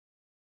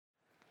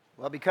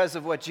Well, because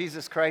of what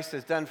Jesus Christ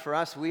has done for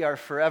us, we are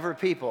forever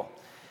people,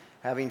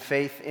 having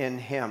faith in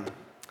him.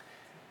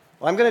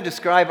 Well, I'm going to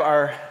describe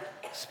our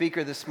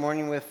speaker this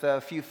morning with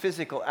a few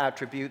physical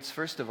attributes,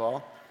 first of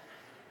all,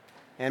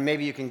 and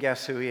maybe you can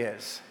guess who he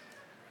is.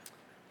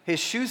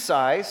 His shoe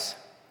size,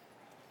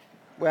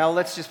 well,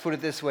 let's just put it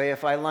this way.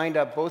 If I lined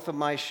up both of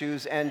my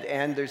shoes end to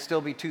end, there'd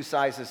still be two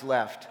sizes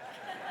left.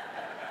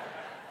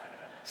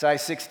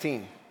 Size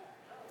 16.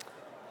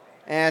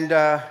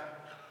 And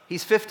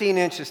he's 15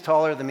 inches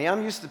taller than me.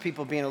 I'm used to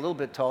people being a little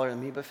bit taller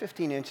than me, but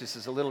 15 inches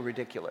is a little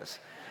ridiculous.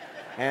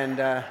 And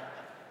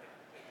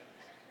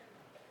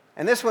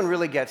this one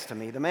really gets to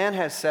me. The man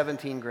has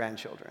 17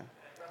 grandchildren.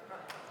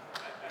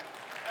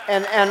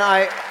 And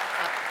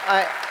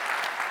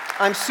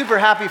I'm super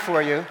happy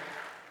for you,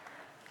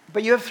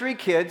 but you have 3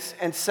 kids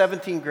and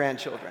 17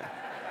 grandchildren.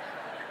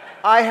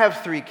 I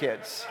have 3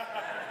 kids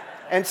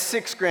and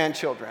 6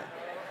 grandchildren.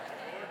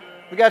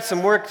 We got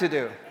some work to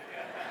do.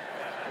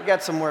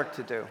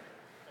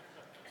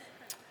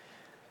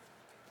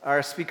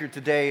 Our speaker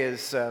today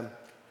is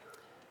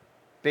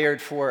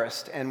Bayard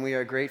Forrest, and we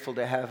are grateful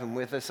to have him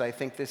with us. I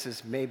think this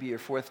is maybe your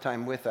 4th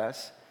time with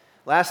us.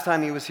 Last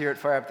time he was here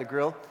at Up The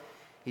Grille,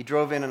 he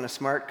drove in a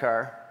smart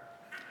car,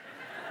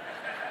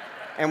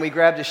 and we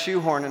grabbed a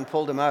shoehorn and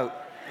pulled him out,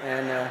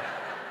 and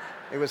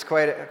it was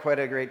quite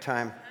a great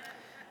time.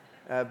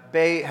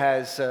 Bay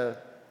has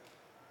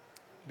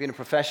been a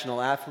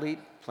professional athlete,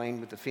 playing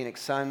with the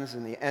Phoenix Suns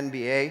in the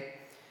NBA.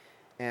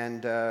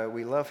 And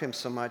we love him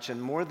so much, and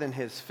more than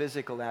his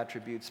physical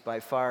attributes, by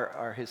far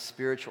are his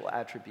spiritual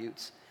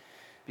attributes,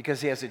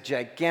 because he has a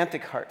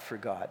gigantic heart for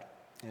God.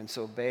 And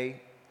so, Bay,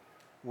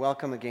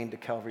 welcome again to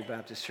Calvary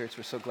Baptist Church.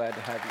 We're so glad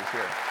to have you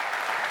here.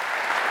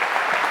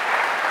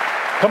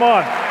 Come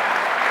on.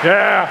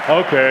 Yeah,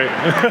 okay.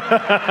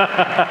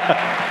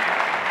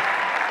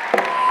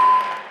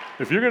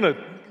 If you're going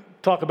to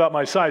talk about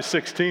my size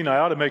 16, I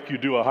ought to make you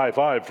do a high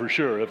five for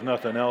sure, if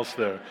nothing else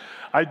there.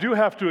 I do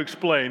have to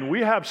explain,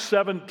 we have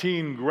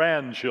 17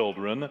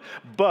 grandchildren,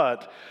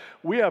 but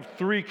we have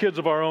 3 kids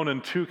of our own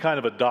and 2 kind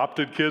of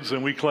adopted kids,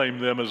 and we claim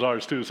them as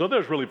ours too. So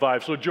there's really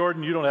 5. So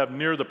Jordan, you don't have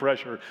near the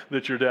pressure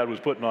that your dad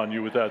was putting on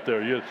you with that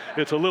there.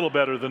 It's a little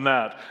better than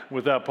that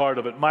with that part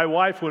of it. My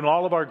wife, when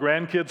all of our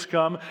grandkids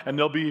come, and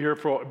they'll be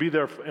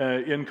there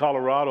in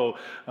Colorado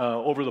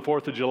over the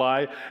 4th of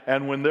July,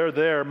 and when they're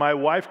there, my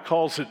wife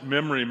calls it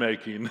memory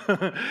making.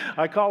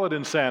 I call it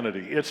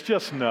insanity. It's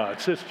just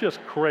nuts. It's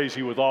just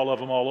crazy with all of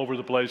them all over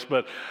the place.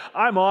 But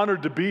I'm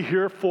honored to be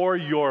here for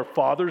your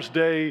Father's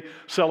Day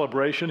celebration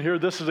here.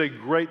 This is a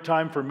great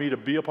time for me to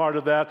be a part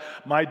of that.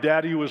 My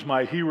daddy was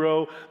my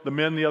hero. The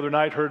men the other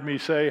night heard me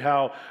say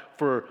how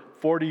for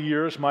 40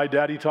 years my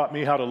daddy taught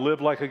me how to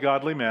live like a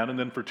godly man, and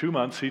then for 2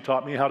 months he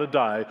taught me how to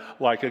die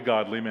like a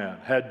godly man.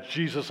 Had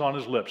Jesus on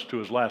his lips to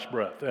his last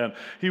breath. And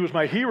he was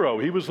my hero.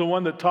 He was the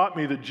one that taught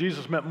me that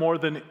Jesus meant more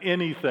than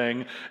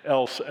anything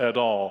else at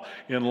all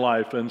in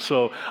life. And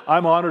so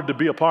I'm honored to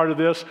be a part of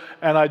this,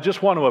 and I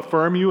just want to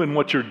affirm you in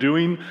what you're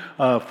doing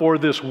for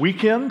this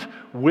weekend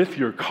with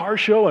your car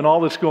show and all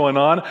that's going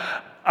on.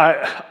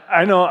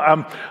 I know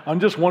I'm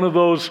just one of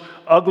those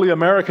ugly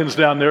Americans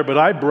down there, but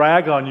I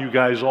brag on you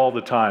guys all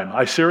the time.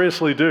 I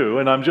seriously do,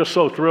 and I'm just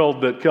so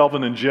thrilled that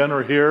Kelvin and Jen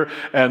are here,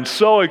 and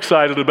so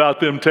excited about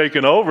them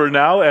taking over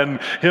now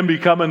and him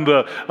becoming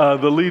the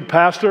lead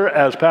pastor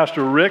as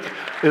Pastor Rick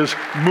is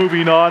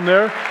moving on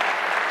there.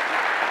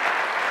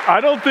 I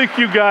don't think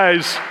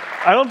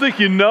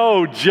you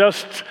know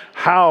just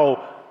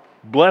how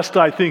blessed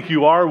I think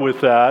you are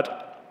with that.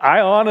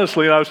 I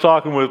honestly, and I was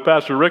talking with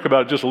Pastor Rick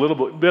about it just a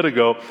little bit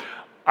ago,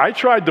 I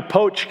tried to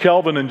poach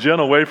Kelvin and Jen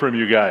away from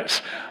you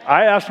guys.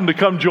 I asked them to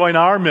come join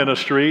our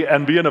ministry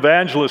and be an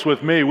evangelist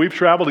with me. We've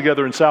traveled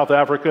together in South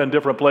Africa and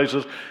different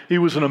places. He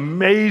was an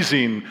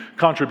amazing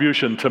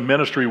contribution to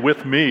ministry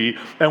with me,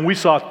 and we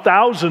saw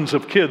thousands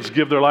of kids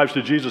give their lives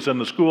to Jesus in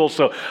the school.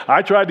 So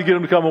I tried to get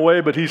him to come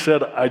away, but he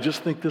said, I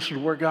just think this is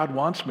where God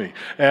wants me.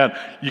 And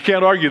you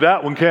can't argue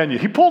that one, can you?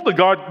 He pulled the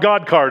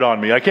God card on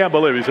me. I can't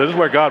believe it. He said, this is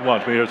where God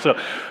wants me.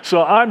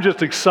 So I'm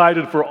just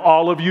excited for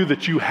all of you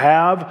that you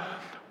have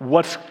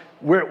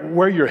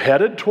where you're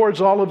headed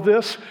towards all of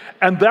this.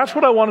 And that's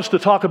what I want us to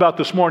talk about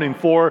this morning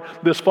for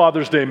this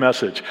Father's Day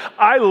message.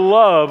 I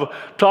love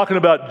talking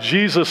about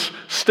Jesus'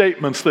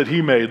 statements that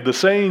he made, the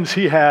sayings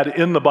he had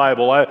in the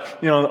Bible.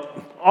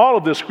 All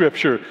of this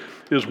scripture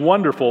is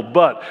wonderful,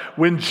 but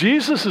when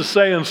Jesus is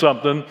saying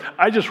something,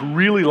 I just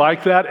really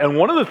like that. And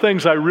one of the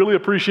things I really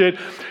appreciate,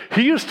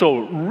 he used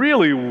to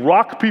really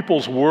rock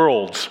people's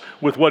worlds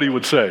with what he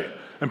would say.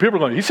 And people are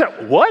going, he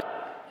said, what?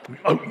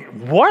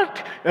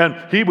 What? And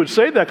he would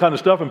say that kind of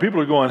stuff, and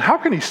people are going, how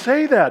can he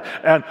say that?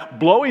 And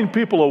blowing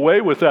people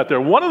away with that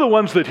there. One of the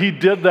ones that he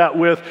did that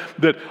with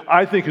that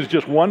I think is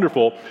just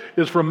wonderful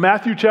is from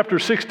Matthew chapter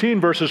 16,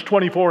 verses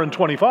 24 and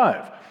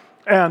 25.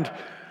 And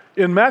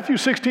in Matthew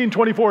 16,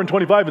 24 and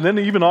 25, and then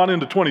even on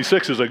into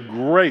 26 is a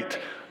great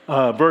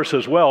verse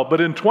as well.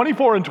 But in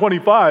 24 and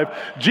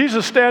 25,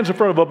 Jesus stands in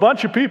front of a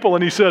bunch of people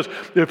and he says,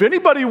 if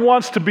anybody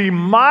wants to be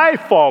my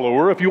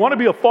follower, if you want to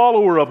be a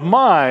follower of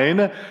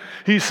mine,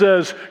 he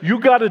says, you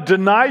got to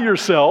deny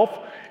yourself.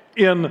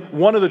 In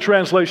one of the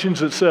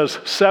translations, it says,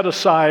 set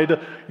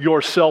aside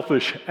your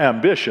selfish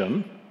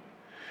ambition.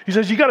 He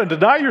says, you got to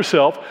deny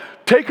yourself,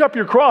 take up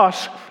your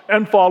cross,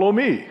 and follow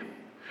me.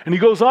 And he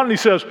goes on and he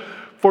says,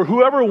 for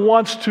whoever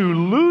wants to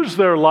lose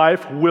their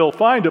life will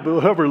find it,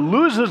 but whoever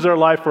loses their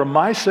life for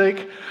my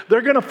sake,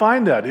 they're going to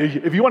find that.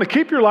 If you want to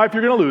keep your life,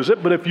 you're going to lose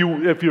it, but if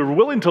you're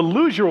willing to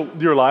lose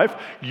your life,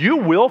 you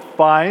will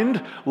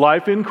find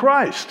life in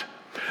Christ.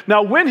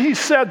 Now, when he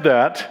said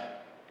that,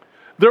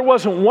 there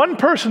wasn't one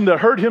person that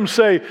heard him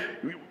say,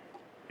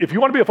 if you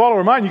want to be a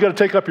follower of mine, you got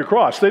to take up your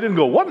cross. They didn't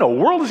go, what in the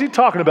world is he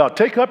talking about?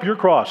 Take up your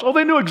cross. Oh,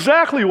 they knew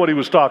exactly what he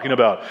was talking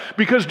about.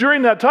 Because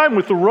during that time,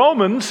 with the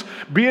Romans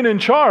being in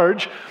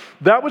charge,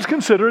 that was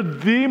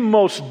considered the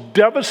most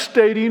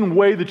devastating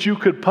way that you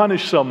could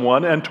punish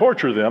someone and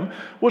torture them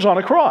was on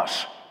a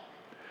cross.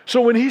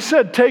 So when he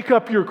said, take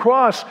up your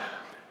cross,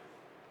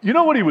 you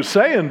know what he was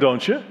saying,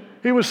 don't you?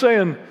 He was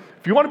saying,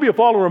 if you want to be a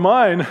follower of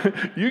mine,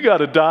 you got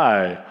to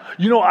die.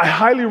 You know, I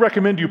highly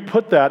recommend you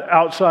put that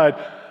outside.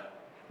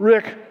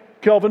 Rick,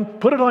 Kelvin,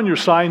 put it on your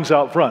signs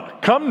out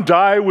front. Come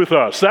die with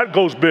us. That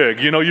goes big.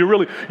 You know, you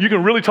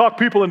can really talk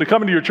people into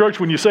coming to your church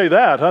when you say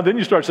that. Huh? Then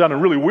you start sounding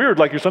really weird,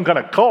 like you're some kind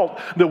of cult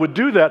that would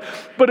do that.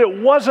 But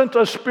it wasn't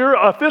a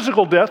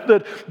physical death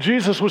that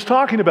Jesus was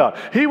talking about.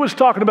 He was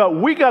talking about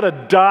we got to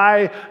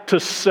die to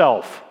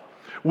self.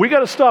 We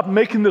got to stop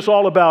making this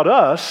all about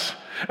us,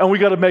 and we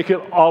got to make it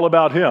all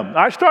about him.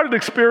 I started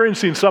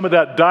experiencing some of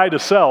that die to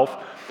self.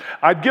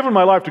 I'd given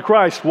my life to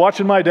Christ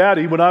watching my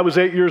daddy when I was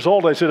 8 years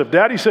old. I said, if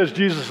daddy says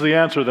Jesus is the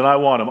answer, then I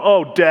want him.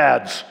 Oh,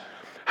 dads,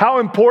 how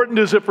important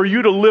is it for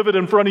you to live it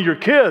in front of your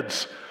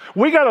kids?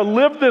 We got to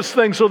live this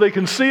thing so they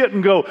can see it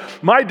and go,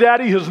 my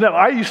daddy has never,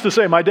 I used to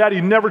say, my daddy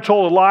never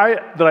told a lie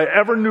that I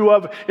ever knew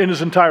of in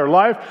his entire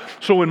life.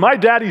 So when my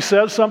daddy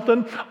says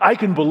something, I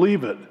can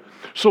believe it.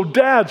 So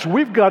dads,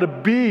 we've got to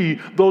be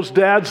those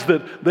dads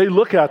that they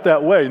look at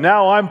that way.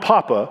 Now I'm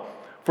Papa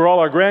for all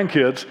our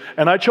grandkids,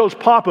 and I chose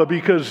Papa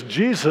because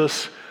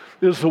Jesus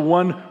is the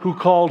one who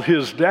called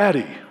his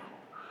daddy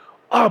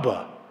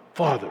Abba,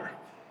 Father.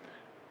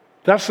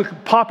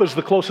 Papa's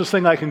the closest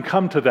thing I can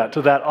come to that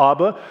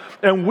Abba.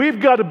 And we've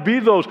got to be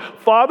those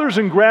fathers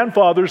and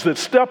grandfathers that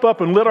step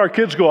up and let our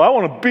kids go, I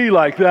want to be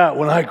like that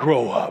when I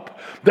grow up.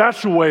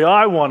 That's the way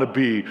I want to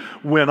be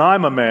when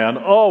I'm a man.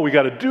 Oh, we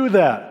got to do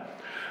that.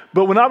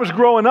 But when I was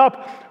growing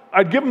up,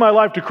 I'd given my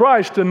life to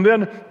Christ, and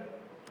then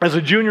as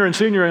a junior and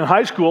senior in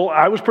high school,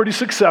 I was pretty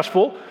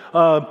successful.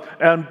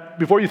 And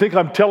before you think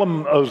I'm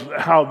telling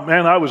how,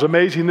 man, I was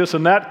amazing, this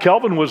and that,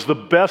 Kelvin was the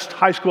best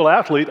high school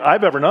athlete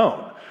I've ever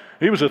known.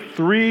 He was a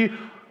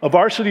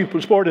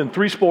varsity sport in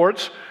 3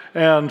 sports,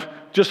 and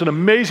just an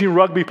amazing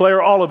rugby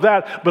player, all of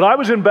that. But I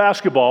was in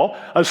basketball,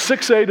 a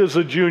 6'8" as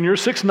a junior,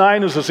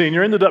 6'9" as a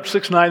senior, ended up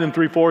 6'9" and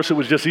 3/4. It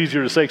was just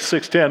easier to say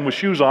 6'10" with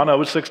shoes on. I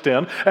was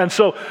 6'10". And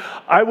so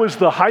I was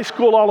the high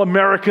school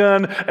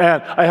All-American,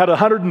 and I had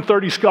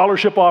 130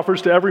 scholarship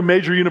offers to every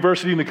major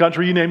university in the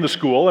country. You name the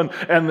school.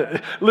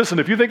 And listen,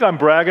 if you think I'm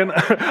bragging,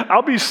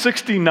 I'll be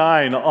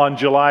 69 on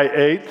July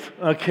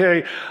 8th,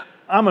 okay?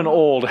 I'm an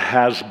old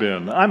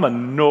has-been. I'm a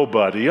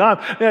nobody.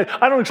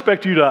 I don't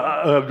expect you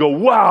to go,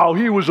 wow,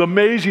 he was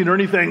amazing or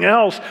anything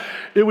else.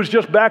 It was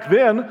just back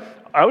then,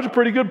 I was a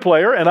pretty good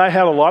player, and I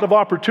had a lot of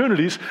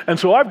opportunities. And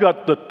so I've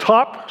got the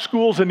top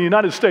schools in the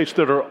United States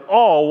that are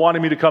all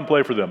wanting me to come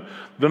play for them.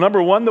 The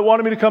number one that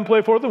wanted me to come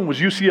play for them was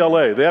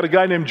UCLA. They had a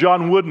guy named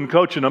John Wooden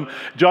coaching them.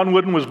 John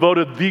Wooden was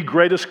voted the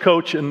greatest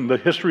coach in the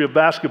history of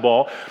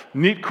basketball.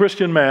 Neat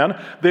Christian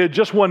man. They had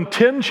just won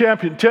 10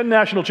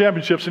 national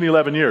championships in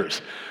 11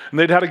 years. And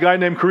they'd had a guy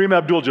named Kareem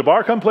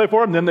Abdul-Jabbar come play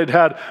for them. Then they'd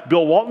had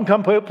Bill Walton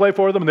come play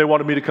for them, and they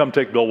wanted me to come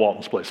take Bill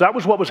Walton's place. That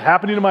was what was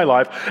happening in my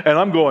life. And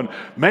I'm going,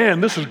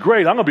 man, this is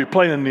great. I'm going to be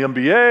playing in the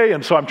NBA.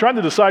 And so I'm trying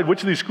to decide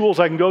which of these schools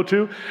I can go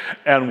to.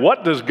 And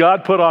what does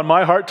God put on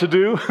my heart to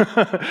do?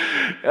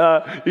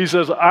 He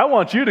says, I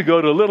want you to go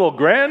to little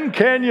Grand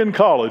Canyon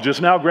College. It's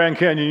now Grand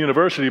Canyon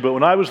University. But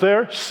when I was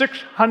there,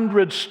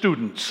 600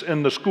 students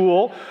in the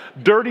school,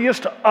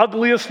 dirtiest,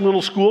 ugliest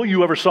little school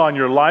you ever saw in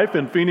your life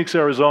in Phoenix,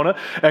 Arizona.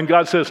 And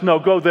God says, no,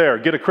 go there.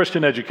 Get a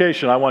Christian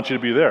education. I want you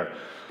to be there.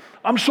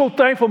 I'm so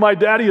thankful my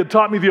daddy had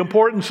taught me the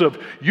importance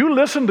of you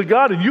listen to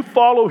God and you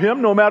follow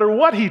him no matter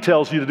what he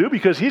tells you to do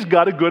because he's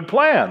got a good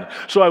plan.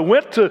 So I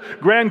went to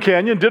Grand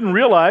Canyon, didn't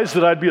realize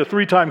that I'd be a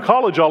 3-time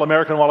college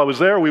All-American while I was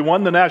there. We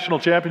won the national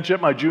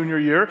championship my junior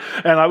year,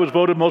 and I was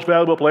voted most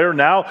valuable player.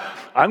 Now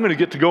I'm going to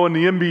get to go in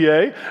the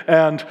NBA,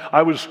 and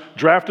I was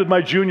drafted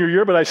my junior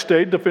year, but I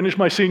stayed to finish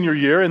my senior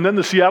year, and then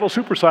the Seattle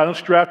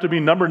Supersonics drafted me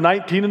number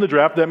 19 in the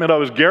draft. That meant I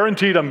was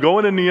guaranteed I'm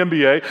going in the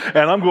NBA,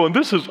 and I'm going,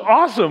 this is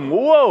awesome.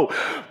 Whoa.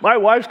 My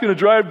wife's going to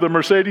drive the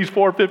Mercedes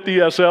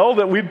 450 SL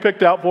that we'd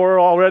picked out for her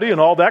already and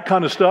all that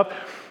kind of stuff.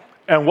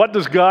 And what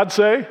does God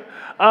say?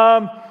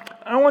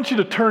 I want you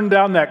to turn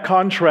down that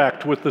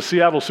contract with the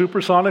Seattle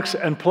Supersonics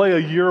and play a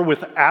year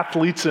with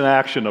Athletes in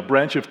Action, a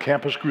branch of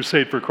Campus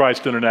Crusade for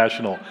Christ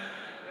International.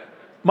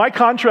 My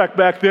contract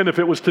back then, if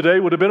it was today,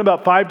 would have been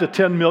about $5 to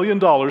 $10 million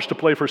to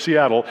play for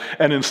Seattle.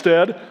 And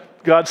instead,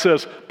 God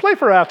says, play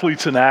for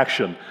Athletes in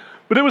Action.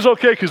 But it was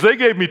okay because they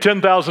gave me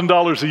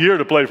 $10,000 a year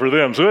to play for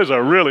them, so it was a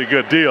really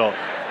good deal.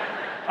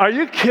 Are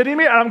you kidding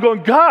me? And I'm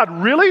going, God,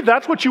 really?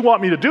 That's what you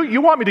want me to do?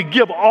 You want me to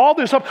give all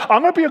this up?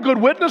 I'm going to be a good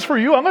witness for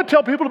you. I'm going to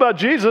tell people about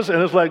Jesus.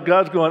 And it's like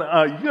God's going,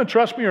 you going to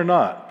trust me or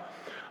not?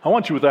 I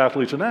want you with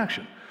Athletes in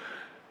Action.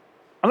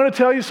 I'm going to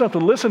tell you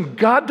something. Listen,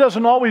 God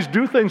doesn't always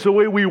do things the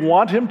way we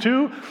want him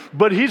to,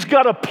 but he's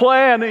got a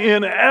plan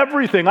in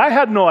everything. I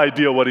had no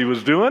idea what he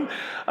was doing.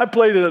 I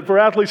played it for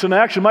Athletes in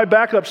Action. My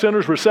backup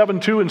centers were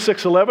 7'2" and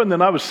 6'11",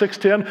 then I was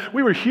 6'10".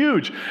 We were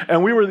huge,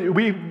 and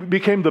we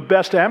became the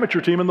best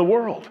amateur team in the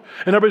world.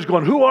 And everybody's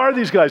going, who are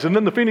these guys? And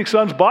then the Phoenix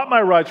Suns bought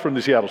my rights from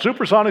the Seattle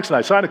Supersonics, and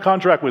I signed a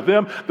contract with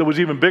them that was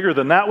even bigger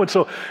than that one.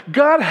 So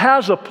God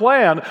has a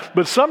plan,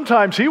 but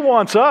sometimes he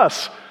wants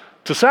us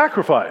to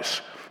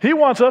sacrifice. He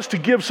wants us to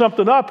give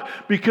something up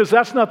because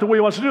that's not the way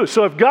he wants to do it.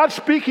 So if God's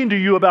speaking to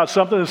you about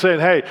something and saying,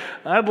 hey,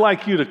 I'd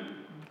like you to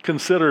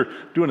consider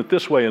doing it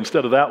this way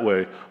instead of that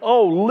way.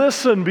 Oh,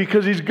 listen,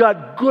 because he's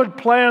got good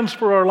plans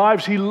for our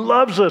lives. He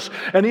loves us,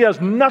 and he has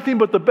nothing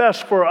but the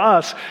best for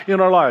us in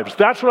our lives.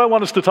 That's what I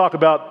want us to talk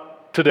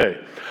about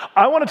today.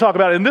 I want to talk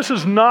about, and this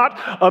is not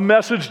a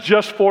message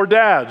just for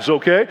dads,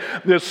 okay?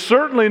 It's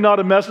certainly not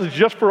a message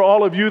just for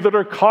all of you that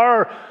are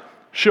car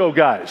show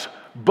guys.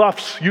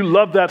 Buffs, you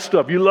love that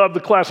stuff. You love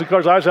the classic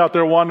cars. I was out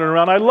there wandering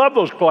around. I love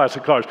those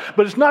classic cars.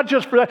 But it's not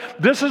just for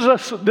that. This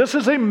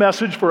is a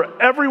message for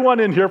everyone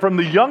in here, from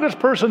the youngest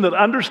person that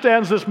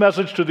understands this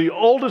message to the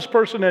oldest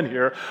person in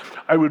here.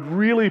 I would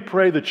really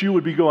pray that you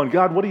would be going,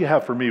 God, what do you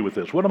have for me with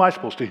this? What am I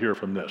supposed to hear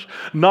from this?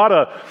 Not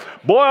a,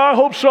 boy, I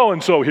hope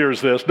so-and-so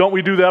hears this. Don't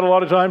we do that a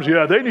lot of times?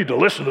 Yeah, they need to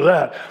listen to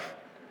that.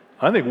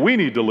 I think we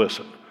need to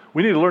listen.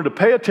 We need to learn to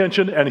pay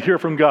attention and hear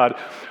from God.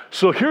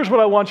 So here's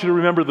what I want you to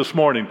remember this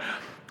morning.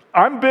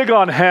 I'm big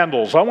on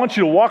handles. I want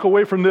you to walk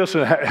away from this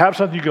and have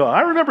something you go,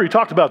 I remember he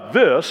talked about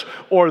this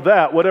or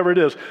that, whatever it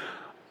is.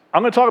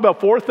 I'm going to talk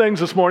about 4 things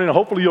this morning, and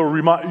hopefully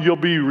you'll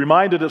be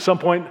reminded at some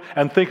point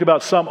and think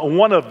about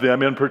one of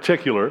them in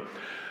particular.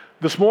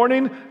 This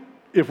morning,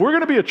 if we're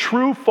going to be a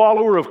true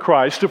follower of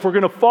Christ, if we're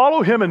going to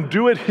follow him and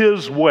do it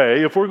his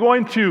way, if we're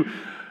going to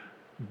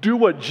do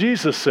what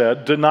Jesus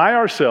said, deny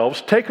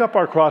ourselves, take up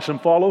our cross and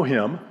follow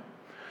him,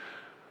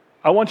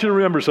 I want you to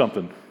remember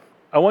something.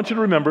 I want you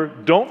to remember,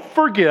 don't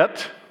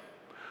forget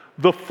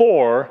the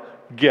 4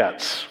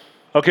 gets.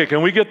 Okay,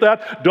 can we get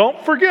that?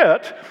 Don't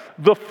forget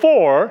the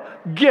 4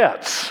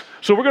 gets.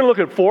 So we're going to look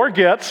at 4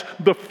 gets.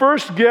 The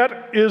first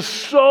get is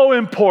so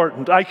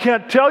important. I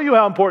can't tell you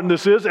how important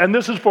this is, and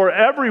this is for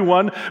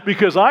everyone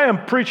because I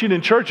am preaching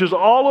in churches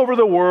all over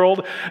the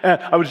world.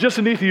 And I was just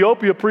in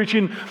Ethiopia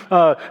preaching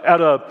at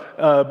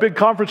a big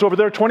conference over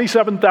there,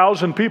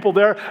 27,000 people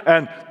there,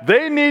 and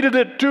they needed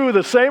it too,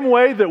 the same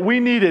way that we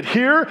need it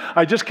here.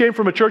 I just came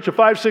from a church of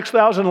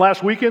 5,000-6,000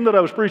 last weekend that I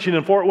was preaching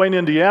in Fort Wayne,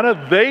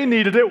 Indiana. They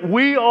needed it.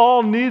 We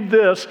all need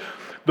this.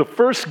 The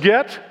first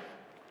get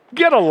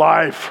a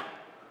life.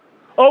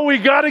 Oh, we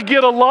got to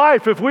get a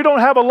life. If we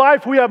don't have a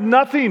life, we have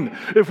nothing.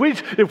 If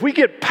we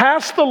get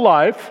past the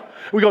life,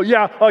 we go,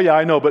 yeah,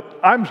 I know, but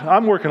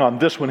I'm working on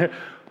this one here.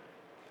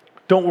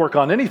 Don't work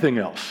on anything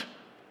else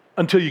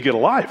until you get a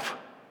life.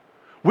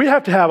 We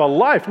have to have a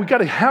life. We got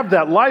to have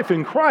that life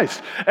in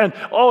Christ. And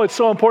it's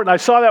so important. I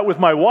saw that with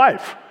my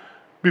wife.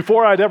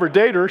 Before I'd ever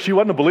date her, she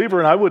wasn't a believer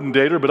and I wouldn't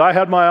date her, but I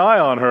had my eye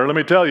on her, let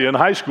me tell you, in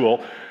high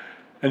school.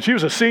 And she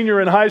was a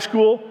senior in high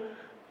school,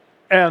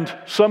 and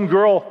some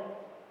girl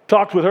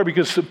talked with her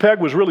because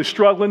Peg was really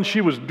struggling. She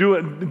was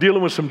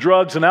dealing with some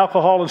drugs and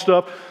alcohol and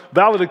stuff.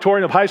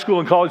 Valedictorian of high school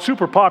and college,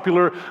 super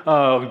popular,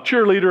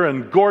 cheerleader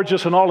and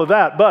gorgeous and all of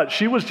that. But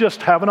she was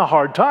just having a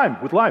hard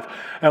time with life.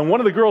 And one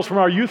of the girls from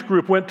our youth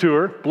group went to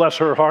her, bless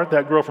her heart,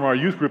 that girl from our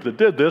youth group that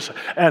did this,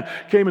 and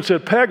came and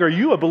said, Peg, are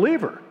you a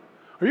believer?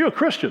 Are you a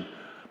Christian?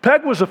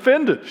 Peg was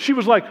offended. She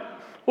was like,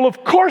 well,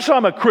 of course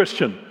I'm a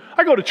Christian.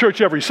 I go to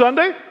church every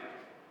Sunday.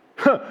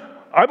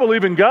 I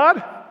believe in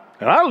God.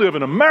 And I live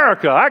in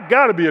America. I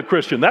got to be a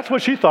Christian. That's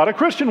what she thought a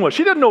Christian was.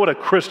 She didn't know what a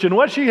Christian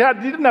was. She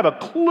didn't have a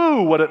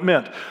clue what it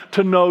meant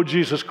to know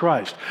Jesus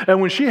Christ. And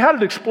when she had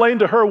it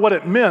explained to her what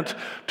it meant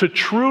to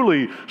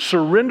truly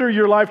surrender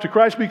your life to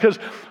Christ, because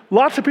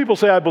lots of people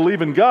say, I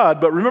believe in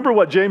God, but remember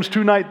what James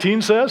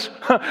 2:19 says?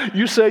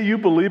 You say you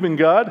believe in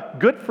God?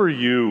 Good for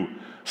you.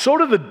 So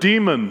do the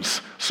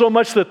demons, so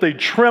much that they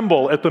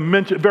tremble at the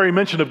very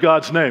mention of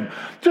God's name.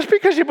 Just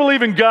because you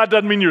believe in God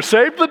doesn't mean you're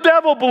saved. The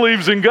devil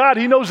believes in God.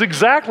 He knows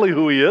exactly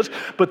who he is,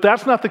 but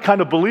that's not the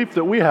kind of belief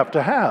that we have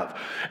to have.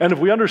 And if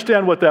we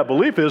understand what that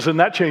belief is, then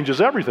that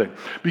changes everything.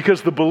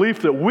 Because the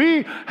belief that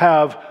we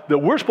have, that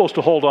we're supposed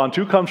to hold on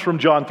to, comes from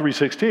John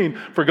 3:16.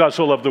 For God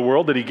so loved the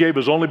world that he gave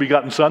his only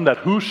begotten Son, that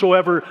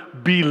whosoever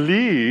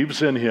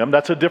believes in him,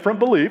 that's a different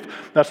belief.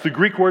 That's the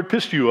Greek word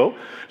pisteuo.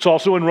 It's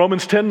also in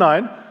Romans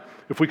 10:9.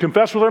 If we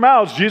confess with our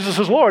mouths Jesus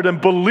is Lord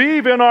and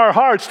believe in our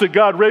hearts that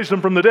God raised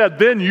him from the dead,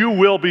 then you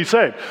will be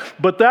saved.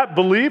 But that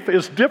belief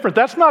is different.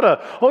 That's not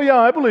oh yeah,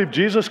 I believe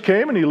Jesus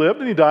came and he lived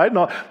and he died.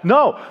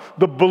 No,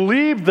 the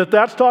belief that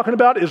that's talking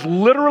about is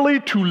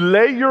literally to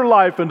lay your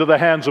life into the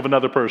hands of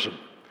another person.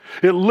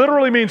 It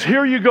literally means,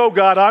 here you go,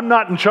 God, I'm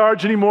not in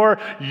charge anymore,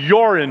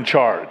 you're in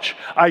charge.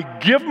 I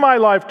give my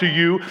life to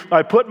you,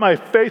 I put my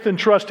faith and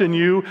trust in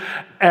you,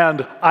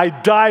 and I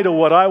die to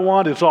what I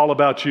want, it's all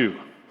about you.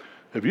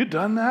 Have you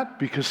done that?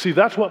 Because, see,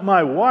 that's what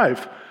my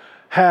wife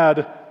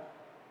had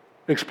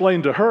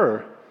explained to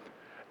her.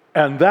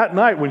 And that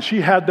night when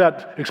she had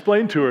that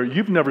explained to her,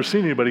 you've never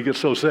seen anybody get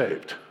so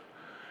saved.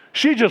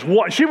 She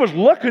was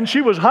looking, she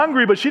was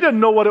hungry, but she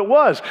didn't know what it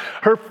was.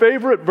 Her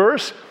favorite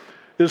verse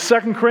is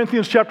 2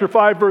 Corinthians chapter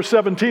 5, verse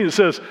 17. It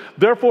says,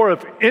 therefore,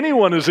 if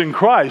anyone is in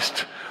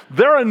Christ,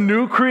 they're a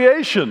new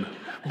creation.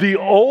 The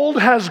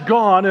old has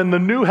gone and the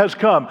new has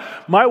come.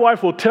 My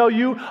wife will tell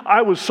you,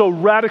 I was so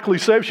radically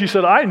saved. She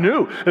said, I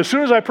knew. As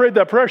soon as I prayed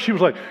that prayer, she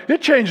was like,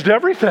 it changed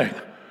everything.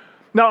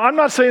 Now, I'm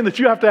not saying that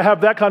you have to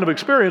have that kind of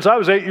experience. I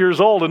was 8 years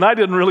old, and I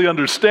didn't really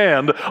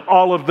understand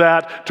all of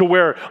that to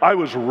where I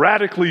was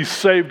radically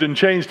saved and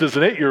changed as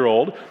an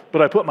 8-year-old,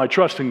 but I put my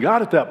trust in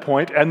God at that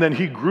point, and then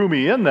he grew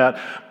me in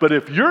that. But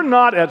if you're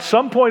not at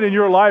some point in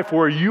your life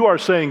where you are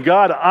saying,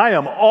 God, I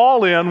am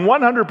all in,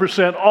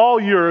 100%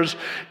 all yours,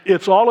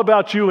 it's all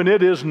about you, and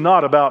it is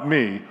not about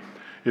me.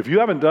 If you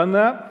haven't done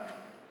that,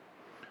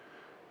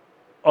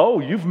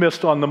 you've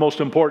missed on the most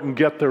important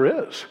get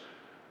there is.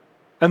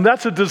 And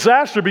that's a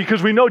disaster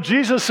because we know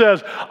Jesus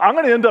says, I'm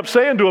going to end up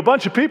saying to a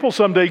bunch of people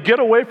someday, get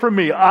away from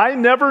me. I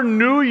never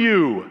knew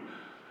you.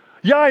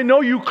 Yeah, I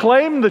know you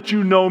claim that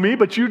you know me,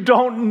 but you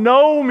don't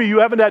know me. You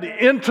haven't had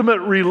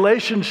intimate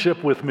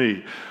relationship with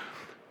me.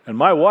 And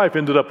my wife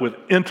ended up with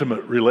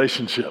intimate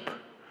relationship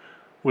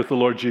with the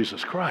Lord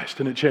Jesus Christ,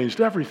 and it changed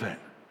everything.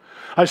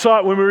 I saw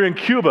it when we were in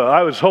Cuba.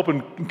 I was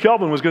hoping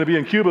Kelvin was going to be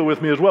in Cuba with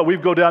me as well.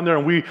 We'd go down there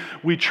and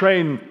we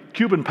train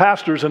Cuban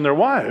pastors and their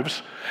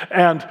wives.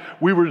 And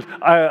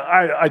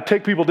I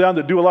take people down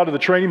that do a lot of the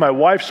training. My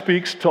wife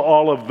speaks to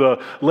all of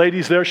the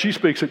ladies there. She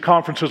speaks at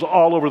conferences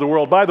all over the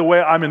world. By the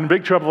way, I'm in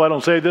big trouble if I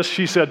don't say this.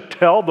 She said,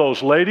 tell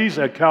those ladies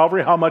at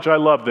Calvary how much I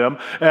love them.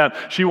 And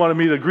she wanted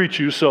me to greet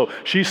you, so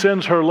she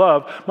sends her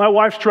love. My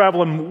wife's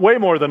traveling way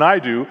more than I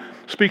do,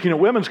 speaking at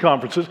women's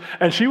conferences.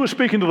 And she was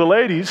speaking to the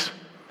ladies.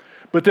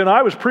 But then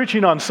I was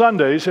preaching on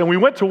Sundays, and we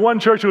went to one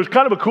church. It was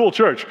kind of a cool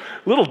church,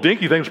 little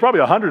dinky thing. There was probably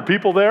 100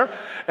 people there,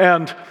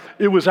 and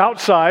it was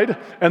outside,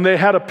 and they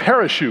had a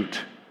parachute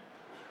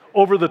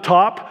over the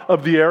top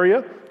of the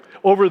area,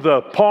 over the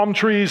palm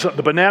trees,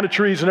 the banana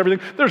trees, and everything.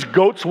 There's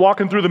goats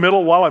walking through the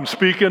middle while I'm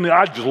speaking.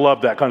 I just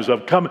love that kind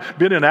of stuff.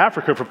 Been in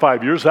Africa for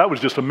 5 years. That was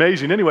just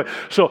amazing. Anyway,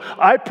 so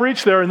I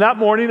preached there, and that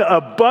morning, a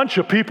bunch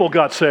of people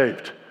got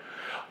saved.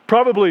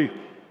 Probably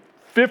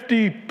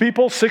 50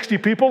 people, 60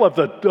 people of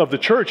the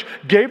church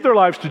gave their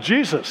lives to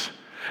Jesus.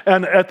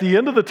 And at the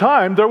end of the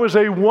time, there was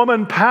a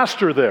woman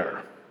pastor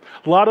there.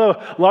 A lot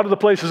of the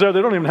places there,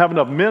 they don't even have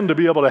enough men to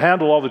be able to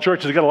handle all the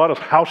churches. They got a lot of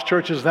house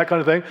churches and that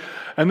kind of thing.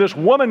 And this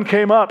woman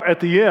came up at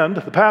the end,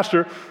 the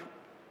pastor,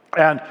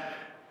 and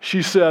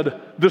she said,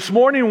 this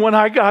morning when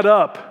I got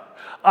up,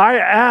 I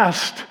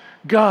asked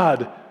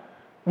God,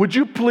 would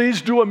you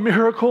please do a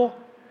miracle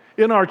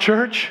in our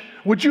church?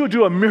 Would you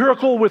do a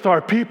miracle with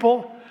our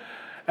people?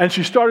 And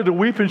she started to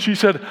weep, and she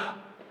said,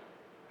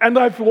 and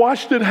I've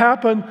watched it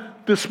happen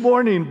this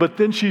morning. But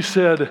then she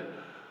said,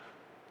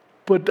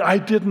 but I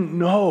didn't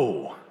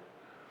know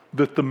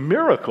that the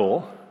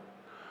miracle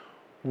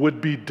would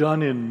be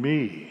done in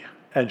me.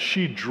 And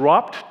she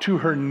dropped to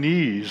her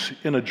knees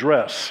in a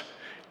dress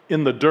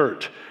in the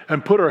dirt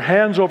and put her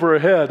hands over her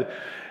head.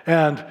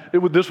 And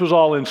this was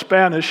all in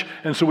Spanish,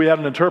 and so we had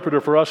an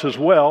interpreter for us as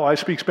well. I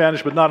speak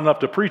Spanish, but not enough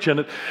to preach in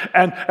it.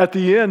 And at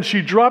the end,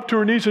 she dropped to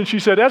her knees and she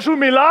said, es un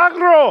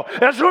milagro,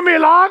 es un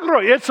milagro.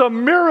 It's a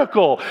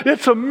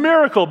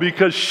miracle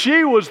because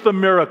she was the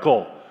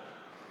miracle.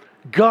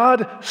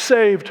 God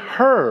saved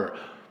her,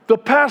 the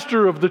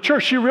pastor of the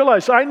church. She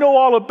realized, I know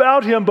all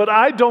about him, but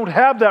I don't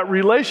have that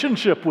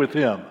relationship with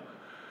him.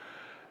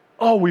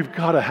 Oh, we've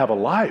got to have a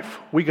life.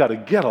 We got to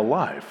get a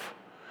life.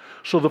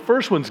 So the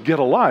first one's get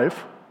a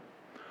life.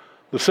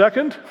 The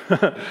second,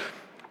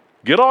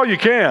 get all you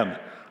can.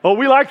 Oh,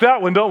 we like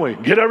that one, don't we?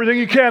 Get everything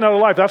you can out of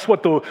life. That's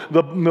what the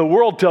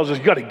world tells us.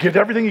 You got to get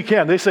everything you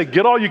can. They say,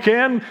 get all you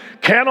can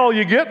all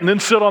you get, and then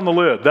sit on the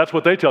lid. That's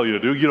what they tell you to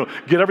do.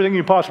 Get everything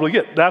you possibly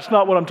get. That's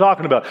not what I'm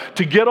talking about.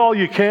 To get all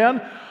you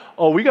can,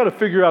 we got to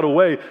figure out a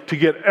way to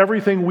get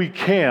everything we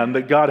can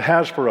that God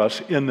has for us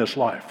in this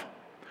life.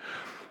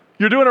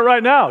 You're doing it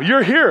right now.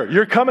 You're here.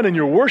 You're coming and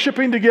you're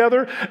worshiping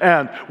together,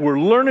 and we're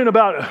learning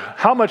about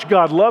how much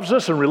God loves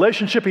us and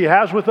relationship he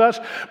has with us.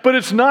 But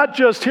it's not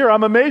just here.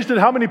 I'm amazed at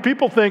how many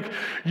people think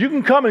you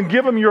can come and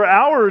give them your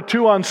hour or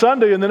two on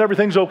Sunday and then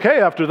everything's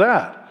okay after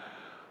that.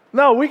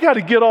 No, we got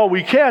to get all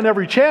we can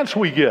every chance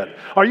we get.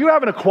 Are you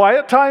having a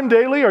quiet time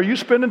daily? Are you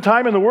spending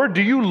time in the Word?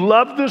 Do you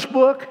love this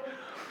book?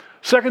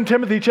 2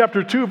 Timothy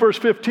chapter 2, verse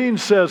 15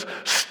 says,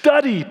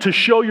 study to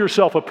show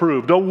yourself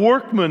approved, a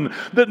workman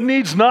that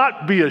needs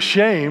not be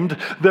ashamed,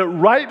 that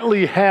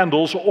rightly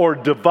handles or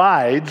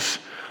divides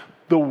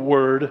the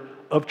word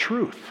of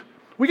truth.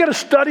 We got to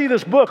study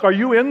this book. Are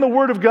you in the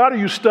Word of God? Are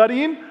you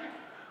studying?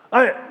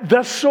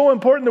 That's so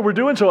important that we're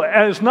doing so.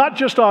 And it's not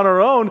just on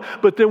our own,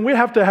 but then we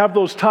have to have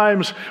those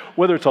times,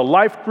 whether it's a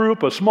life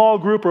group, a small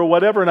group, or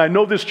whatever, and I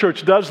know this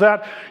church does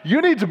that.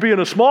 You need to be in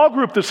a small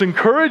group that's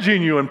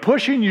encouraging you and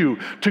pushing you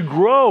to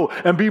grow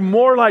and be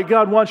more like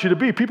God wants you to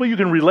be. People you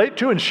can relate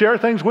to and share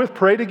things with,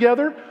 pray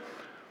together.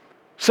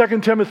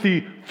 2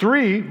 Timothy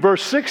 3,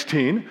 verse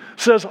 16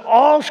 says,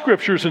 all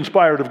Scripture is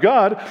inspired of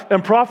God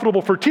and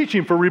profitable for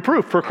teaching, for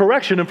reproof, for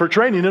correction, and for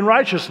training in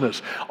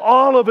righteousness.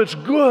 All of it's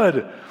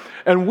good.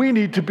 And we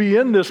need to be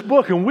in this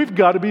book, and we've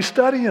got to be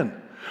studying.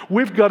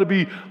 We've got to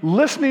be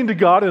listening to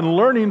God and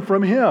learning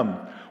from Him.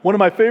 One of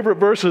my favorite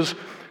verses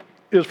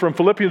is from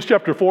Philippians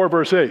chapter 4,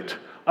 verse 8.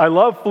 I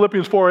love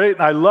Philippians 4:8,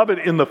 and I love it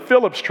in the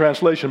Phillips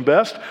translation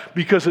best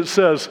because it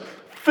says,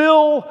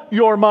 fill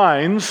your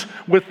minds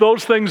with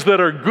those things that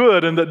are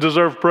good and that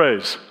deserve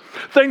praise.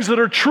 Things that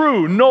are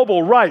true,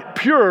 noble, right,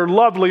 pure,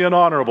 lovely, and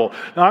honorable.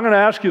 Now, I'm going to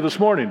ask you this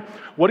morning,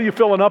 what are you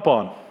filling up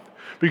on?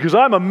 Because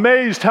I'm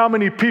amazed how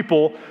many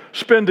people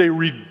spend a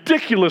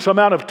ridiculous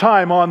amount of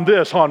time on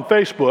this on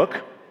Facebook,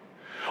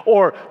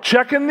 or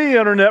checking the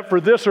internet for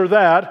this or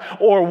that,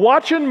 or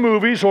watching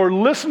movies, or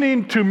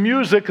listening to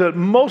music that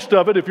most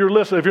of it, if you're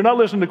not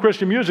listening to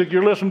Christian music,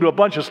 you're listening to a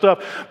bunch of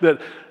stuff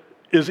that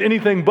is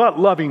anything but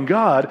loving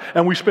God,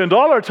 and we spend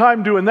all our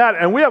time doing that,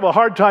 and we have a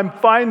hard time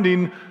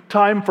finding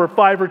time for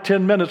 5 or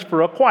 10 minutes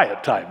for a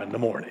quiet time in the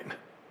morning.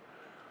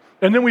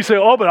 And then we say,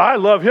 oh, but I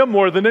love Him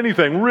more than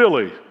anything.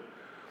 Really?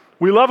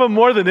 We love Him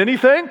more than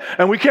anything,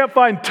 and we can't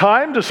find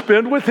time to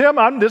spend with Him?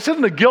 This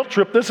isn't a guilt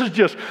trip. That's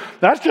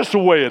just the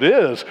way it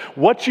is.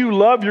 What you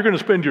love, you're going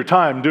to spend your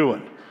time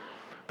doing.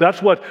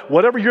 That's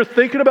whatever you're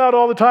thinking about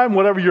all the time,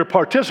 whatever you're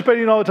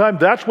participating all the time,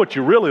 that's what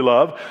you really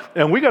love.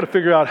 And we got to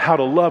figure out how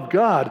to love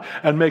God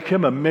and make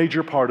Him a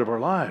major part of our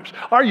lives.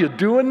 Are you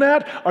doing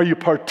that? Are you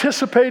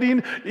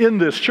participating in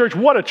this church?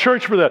 What a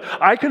church for that.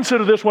 I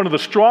consider this one of the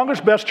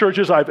strongest, best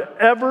churches I've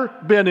ever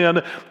been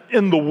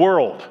in the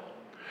world.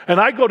 And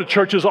I go to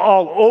churches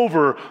all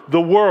over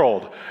the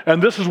world.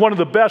 And this is one of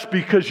the best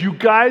because you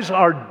guys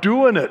are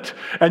doing it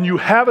and you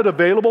have it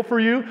available for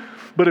you.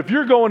 But if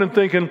you're going and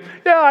thinking,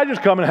 yeah, I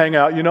just come and hang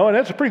out, and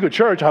it's a pretty good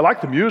church. I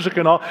like the music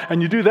and all,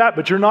 and you do that,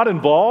 but you're not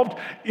involved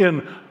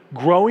in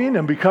growing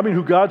and becoming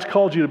who God's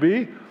called you to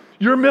be,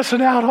 you're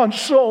missing out on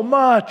so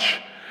much.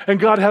 And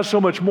God has so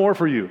much more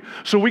for you.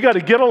 So we got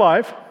to get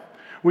alive.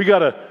 We got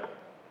to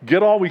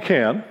get all we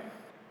can.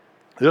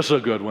 This is a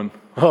good one.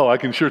 Oh, I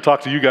can sure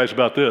talk to you guys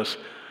about this.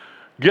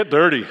 Get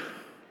dirty.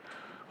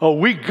 Oh,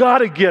 we got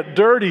to get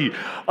dirty.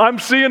 I'm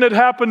seeing it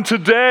happen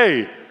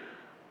today.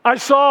 I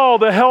saw all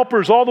the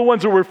helpers, all the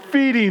ones that were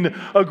feeding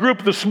a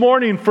group this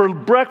morning for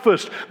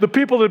breakfast, the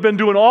people that have been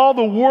doing all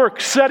the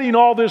work, setting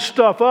all this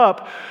stuff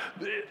up.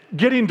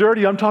 Getting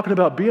dirty, I'm talking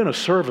about being a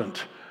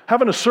servant,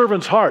 having a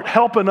servant's heart,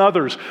 helping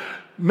others,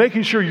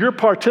 making sure you're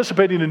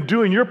participating and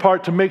doing your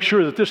part to make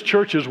sure that this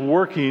church is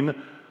working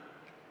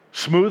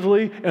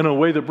smoothly in a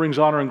way that brings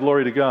honor and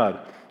glory to God.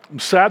 I'm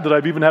sad that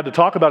I've even had to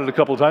talk about it a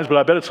couple of times, but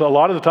I bet it's a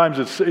lot of the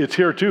times it's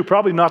here too.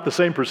 Probably not the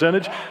same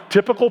percentage.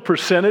 Typical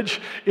percentage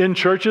in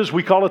churches,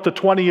 we call it the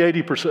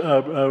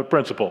 20-80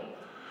 principle.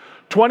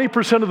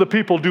 20% of the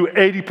people do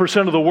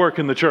 80% of the work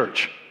in the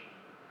church.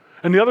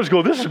 And the others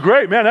go, this is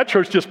great, man, that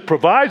church just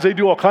provides. They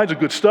do all kinds of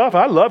good stuff.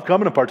 I love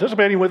coming and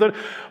participating with it.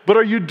 But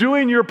are you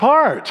doing your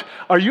part?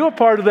 Are you a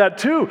part of that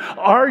too?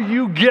 Are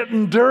you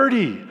getting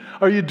dirty?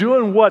 Are you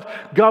doing what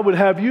God would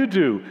have you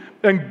do?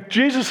 And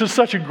Jesus is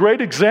such a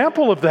great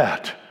example of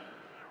that.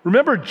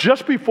 Remember,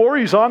 just before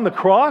He's on the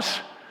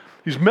cross,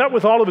 He's met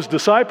with all of His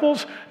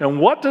disciples, and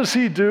what does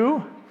He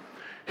do?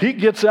 He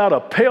gets out a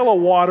pail of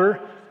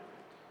water,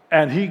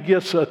 and He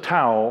gets a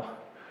towel,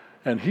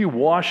 and He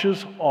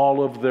washes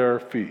all of their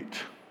feet.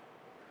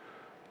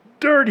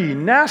 Dirty,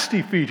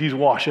 nasty feet He's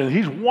washing.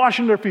 He's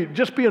washing their feet,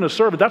 just being a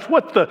servant. That's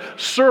what the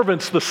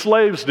servants, the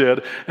slaves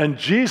did, and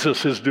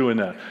Jesus is doing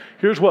that.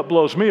 Here's what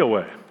blows me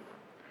away.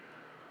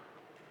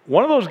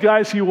 One of those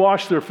guys He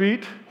washed their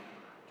feet,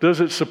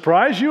 does it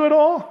surprise you at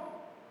all?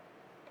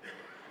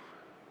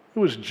 It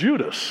was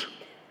Judas.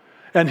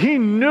 And he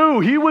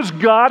knew he was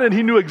God, and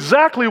he knew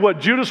exactly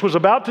what Judas was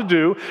about to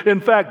do. In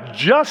fact,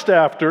 just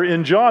after,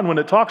 in John, when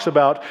it talks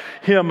about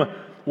him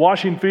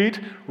washing feet,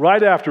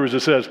 right afterwards it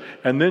says,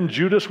 and then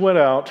Judas went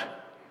out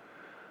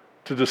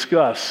to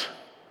discuss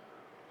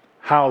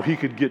how he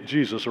could get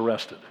Jesus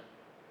arrested.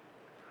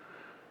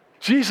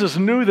 Jesus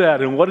knew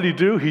that, and what did He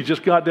do? He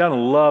just got down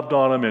and loved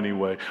on them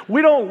anyway.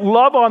 We don't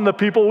love on the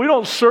people. We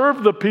don't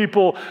serve the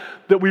people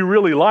that we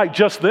really like,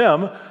 just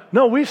them.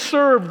 No, we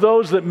serve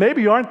those that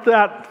maybe aren't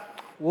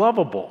that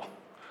lovable.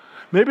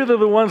 Maybe they're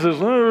the ones that,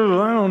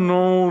 I don't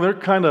know, they're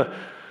kind of,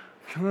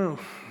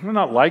 they're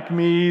not like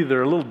me,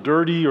 they're a little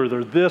dirty, or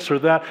they're this or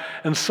that.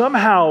 And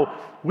somehow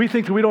we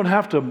think that we don't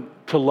have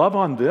to love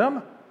on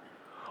them.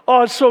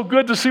 Oh, it's so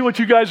good to see what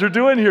you guys are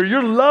doing here.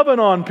 You're loving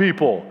on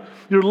people.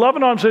 You're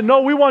loving on them, saying,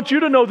 no, we want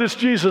you to know this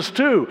Jesus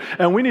too.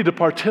 And we need to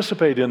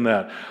participate in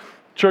that.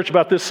 Church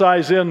about this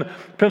size in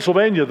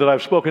Pennsylvania that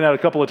I've spoken at a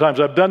couple of times.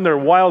 I've done their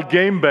wild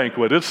game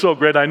banquet. It's so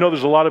great. I know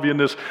there's a lot of you in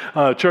this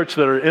church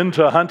that are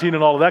into hunting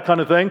and all of that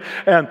kind of thing.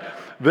 And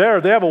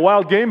there, they have a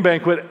wild game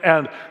banquet,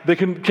 and they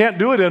can't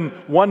do it in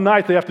one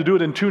night. They have to do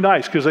it in 2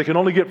 nights because they can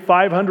only get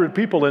 500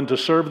 people in to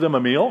serve them a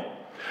meal.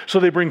 So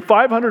they bring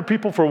 500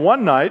 people for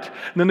one night,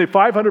 and then they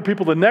 500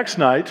 people the next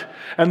night,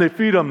 and they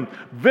feed them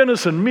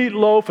venison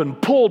meatloaf and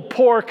pulled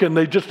pork, and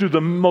they just do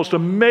the most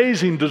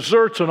amazing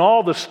desserts and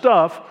all the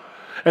stuff.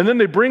 And then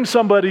they bring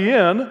somebody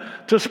in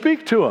to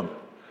speak to them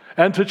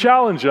and to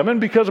challenge them. And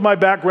because of my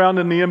background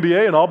in the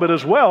MBA and all, but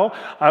as well,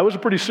 I was a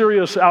pretty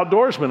serious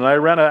outdoorsman. And I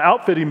ran an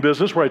outfitting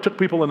business where I took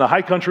people in the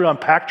high country on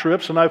pack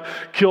trips, and I've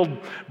killed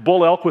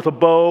bull elk with a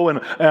bow,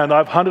 and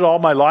I've hunted all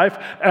my life.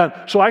 And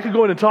so I could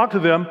go in and talk to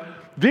them.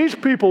 These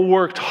people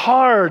worked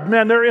hard.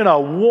 Man, they're in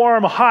a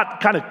warm, hot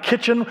kind of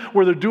kitchen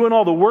where they're doing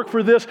all the work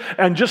for this,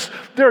 and just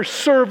they're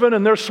serving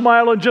and they're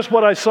smiling. Just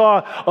what I saw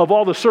of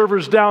all the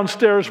servers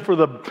downstairs for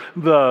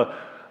the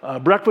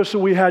breakfast that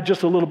we had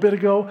just a little bit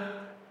ago.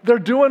 They're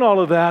doing all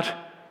of that,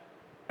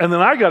 and then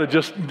I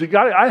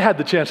had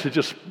the chance to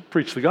just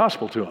preach the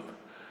gospel to them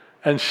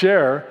and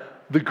share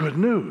the good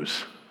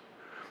news.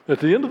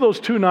 At the end of those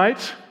 2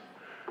 nights,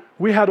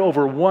 we had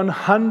over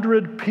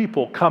 100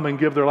 people come and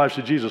give their lives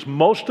to Jesus.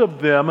 Most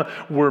of them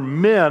were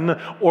men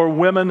or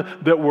women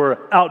that were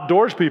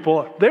outdoors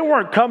people. They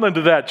weren't coming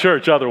to that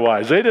church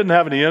otherwise. They didn't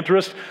have any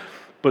interest,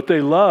 but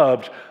they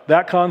loved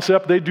that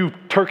concept. They do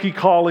turkey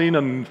calling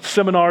and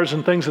seminars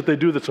and things that they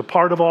do that's a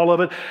part of all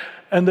of it.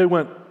 And they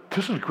went,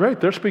 this is great.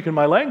 They're speaking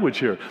my language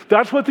here.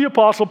 That's what the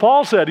Apostle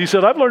Paul said. He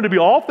said, I've learned to be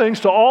all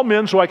things to all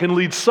men so I can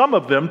lead some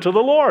of them to the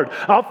Lord.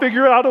 I'll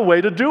figure out a way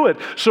to do it.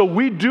 So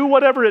we do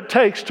whatever it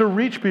takes to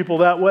reach people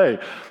that way.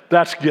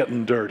 That's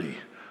getting dirty.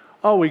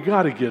 Oh, we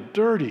got to get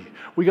dirty.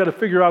 We got to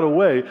figure out a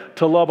way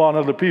to love on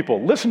other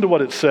people. Listen to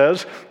what it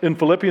says in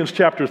Philippians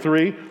chapter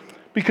 3,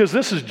 because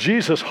this is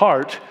Jesus'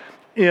 heart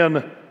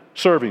in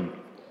serving.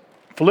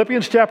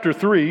 Philippians chapter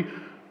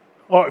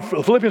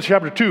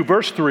 2,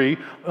 verse 3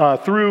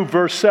 through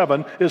verse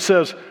 7, it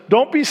says,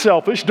 don't be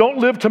selfish. Don't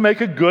live to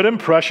make a good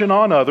impression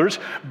on others.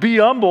 Be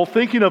humble,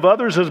 thinking of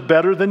others as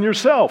better than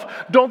yourself.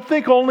 Don't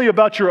think only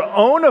about your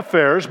own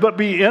affairs, but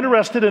be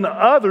interested in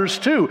others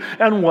too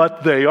and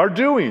what they are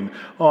doing.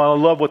 Oh, I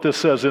love what this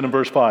says in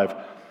verse 5.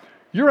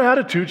 Your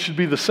attitude should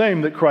be the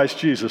same that Christ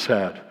Jesus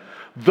had.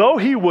 Though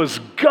he was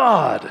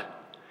God,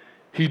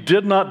 he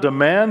did not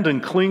demand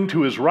and cling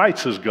to his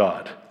rights as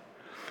God.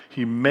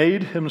 He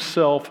made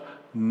himself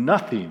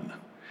nothing.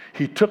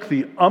 He took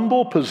the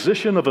humble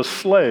position of a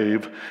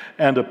slave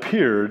and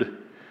appeared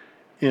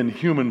in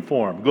human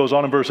form. Goes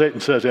on in verse 8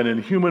 and says, and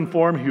in human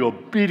form he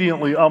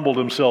obediently humbled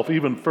himself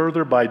even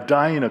further by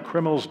dying a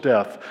criminal's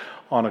death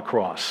on a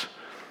cross.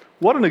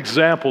 What an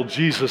example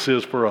Jesus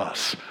is for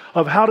us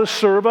of how to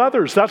serve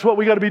others. That's what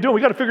we got to be doing.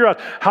 We got to figure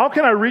out, how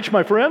can I reach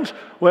my friends?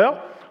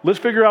 Well, let's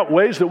figure out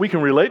ways that we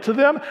can relate to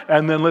them,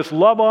 and then let's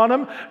love on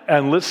them,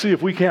 and let's see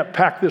if we can't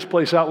pack this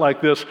place out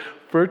like this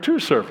for 2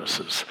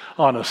 services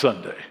on a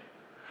Sunday.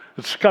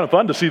 It's kind of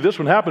fun to see this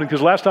one happen,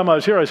 because last time I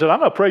was here, I said, I'm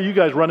going to pray you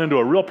guys run into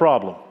a real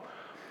problem.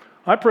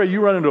 I pray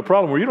you run into a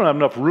problem where you don't have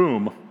enough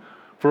room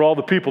for all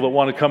the people that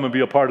want to come and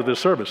be a part of this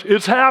service.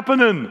 It's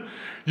happening.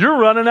 You're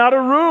running out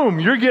of room.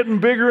 You're getting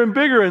bigger and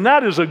bigger, and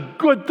that is a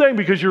good thing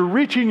because you're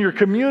reaching your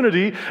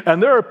community,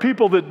 and there are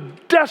people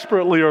that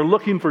desperately are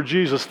looking for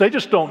Jesus. They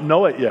just don't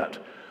know it yet.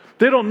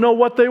 They don't know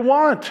what they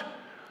want.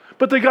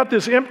 But they got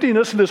this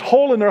emptiness and this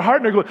hole in their heart,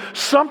 and they're going,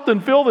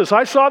 something fill this.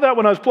 I saw that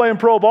when I was playing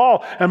pro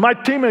ball, and my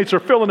teammates are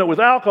filling it with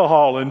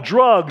alcohol and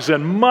drugs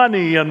and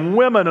money and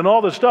women and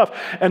all this stuff,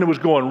 and it was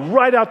going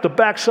right out the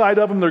backside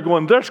of them. They're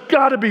going, there's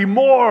got to be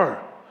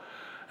more.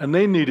 And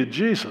they needed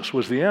Jesus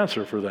was the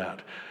answer for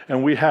that,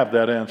 and we have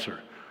that answer.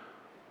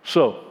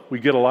 So we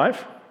get a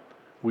life,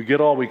 we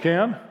get all we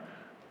can,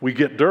 we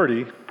get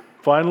dirty,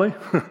 finally,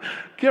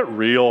 get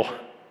real.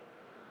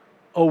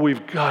 Oh,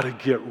 we've got to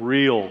get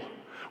real.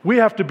 We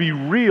have to be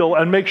real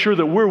and make sure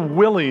that we're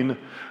willing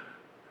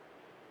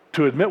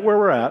to admit where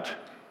we're at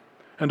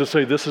and to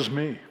say, this is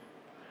me.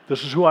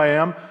 This is who I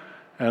am,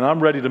 and I'm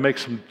ready to make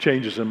some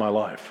changes in my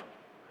life.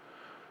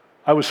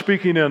 I was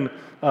speaking in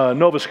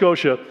Nova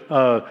Scotia,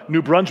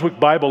 New Brunswick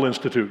Bible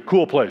Institute.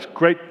 Cool place.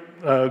 Great.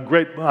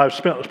 I've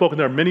spoken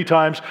there many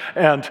times,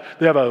 and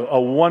they have a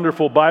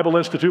wonderful Bible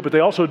Institute, but they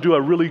also do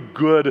a really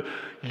good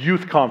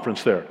youth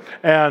conference there.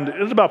 And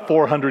it's about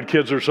 400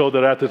 kids or so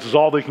that are at this. Is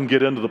all they can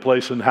get into the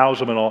place and house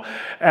them and all.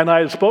 And I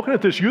had spoken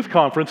at this youth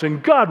conference,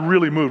 and God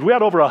really moved. We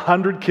had over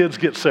 100 kids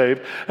get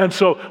saved, and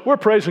so we're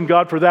praising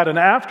God for that. And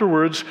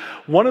afterwards,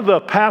 one of the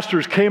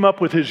pastors came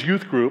up with his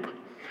youth group,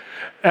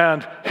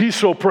 and he's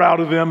so proud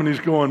of them, and he's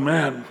going,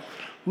 man,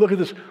 look at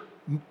this.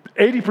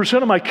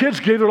 80% of my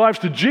kids gave their lives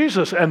to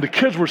Jesus, and the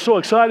kids were so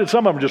excited.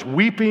 Some of them just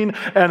weeping,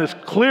 and it's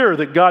clear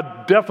that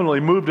God definitely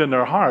moved in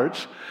their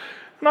hearts.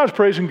 And I was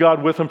praising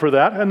God with him for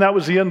that, and that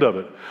was the end of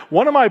it.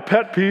 One of my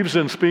pet peeves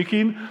in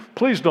speaking,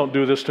 please don't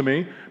do this to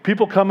me.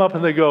 People come up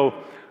and they go,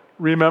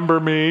 remember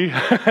me?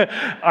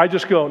 I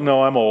just go,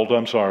 no, I'm old.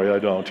 I'm sorry, I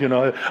don't.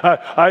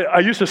 I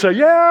used to say,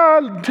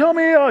 yeah, tell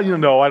me.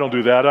 No, I don't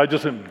do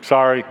that.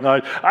 Sorry.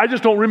 I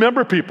just don't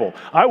remember people.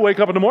 I wake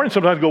up in the morning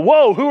sometimes and go,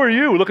 whoa, who are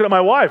you? Looking at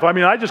my wife.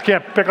 I just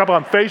can't pick up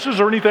on faces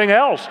or anything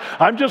else.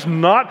 I'm just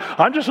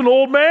an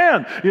old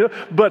man.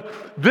 But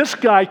this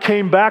guy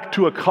came back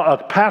to a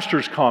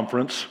pastor's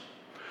conference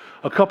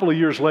a couple of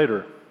years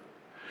later.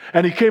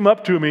 And he came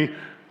up to me,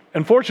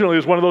 and fortunately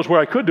it was one of those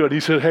where I could do it. He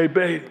said, hey,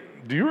 babe,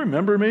 do you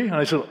remember me? And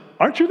I said,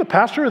 aren't you the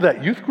pastor of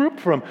that youth group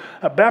from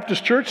a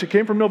Baptist church that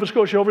came from Nova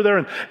Scotia over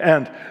there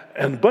and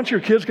a bunch of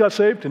your kids got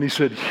saved? And he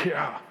said,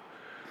 yeah.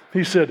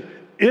 He said,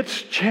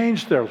 it's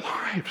changed their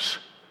lives.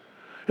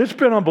 It's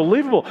been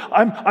unbelievable.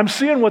 I'm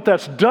seeing what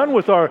that's done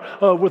with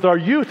our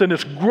youth, and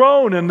it's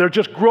grown, and they're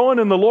just growing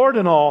in the Lord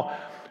and all.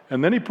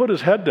 And then he put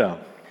his head down,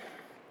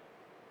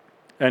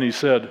 and he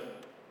said,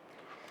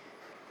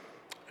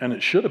 and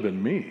it should have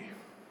been me.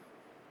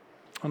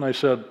 And I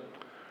said,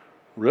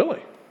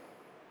 really?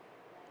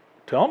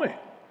 Tell me.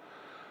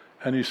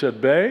 And he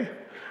said, Bay,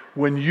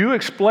 when you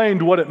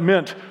explained what it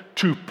meant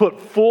to put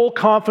full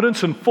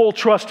confidence and full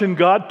trust in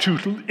God,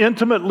 to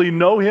intimately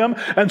know him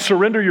and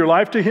surrender your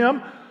life to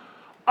him,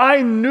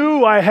 I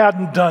knew I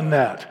hadn't done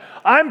that.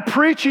 I'm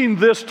preaching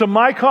this to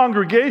my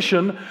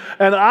congregation,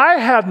 and I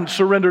hadn't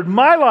surrendered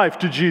my life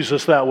to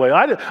Jesus that way.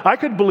 I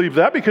could believe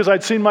that because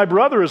I'd seen my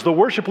brother as the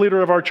worship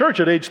leader of our church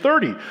at age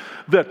 30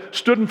 that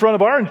stood in front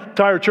of our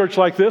entire church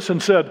like this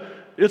and said,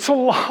 it's a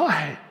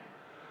lie.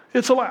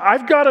 It's a lie.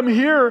 I've got him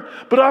here,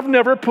 but I've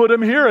never put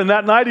him here. And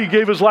that night he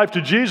gave his life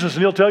to Jesus,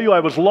 and he'll tell you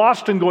I was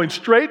lost and going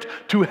straight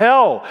to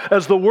hell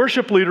as the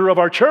worship leader of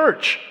our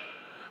church.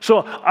 So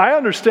I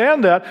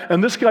understand that,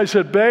 and this guy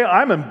said, Bay,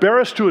 I'm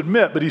embarrassed to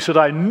admit, but he said,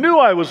 I knew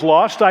I was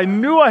lost, I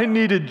knew I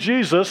needed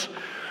Jesus,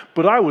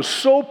 but I was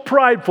so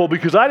prideful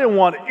because I didn't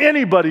want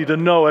anybody to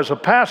know as a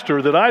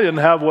pastor that I didn't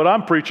have what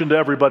I'm preaching to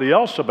everybody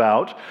else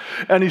about.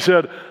 And he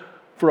said,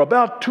 for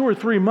about 2 or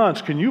 3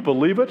 months, can you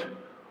believe it?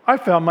 I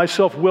found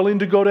myself willing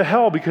to go to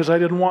hell because I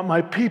didn't want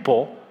my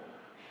people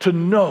to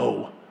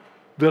know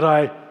that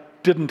I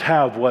didn't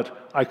have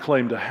what I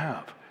claimed to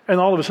have. And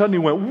all of a sudden he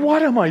went,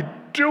 what am I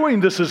doing?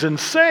 This is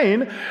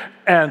insane.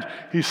 And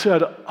he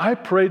said, I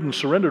prayed and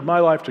surrendered my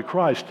life to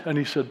Christ. And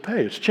he said,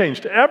 hey, it's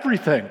changed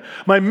everything.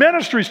 My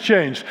ministry's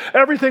changed.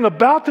 Everything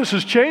about this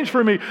has changed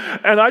for me.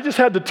 And I just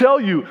had to tell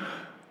you,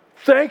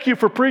 thank you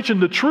for preaching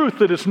the truth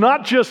that it's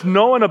not just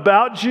knowing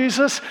about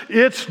Jesus,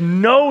 it's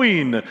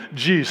knowing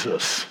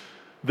Jesus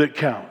that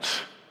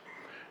counts.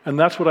 And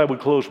that's what I would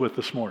close with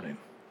this morning.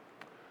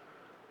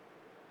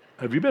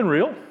 Have you been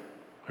real?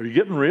 Are you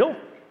getting real?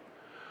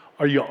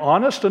 Are you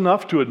honest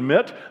enough to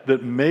admit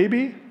that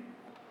maybe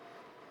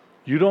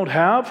you don't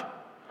have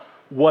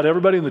what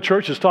everybody in the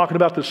church is talking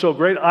about that's so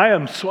great?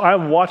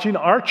 I'm watching.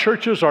 Our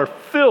churches are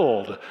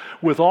filled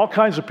with all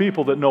kinds of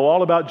people that know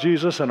all about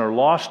Jesus and are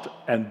lost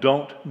and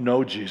don't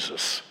know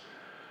Jesus.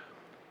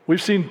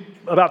 We've seen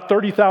about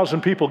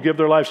 30,000 people give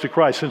their lives to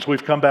Christ since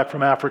we've come back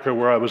from Africa,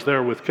 where I was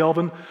there with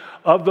Kelvin.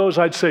 Of those,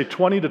 I'd say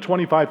 20 to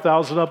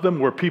 25,000 of them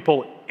were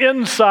people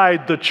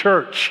inside the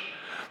church.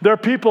 There are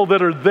people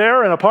that are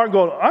there and apart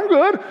going, I'm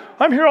good,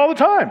 I'm here all the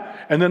time.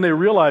 And then they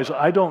realize,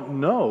 I don't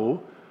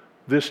know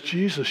this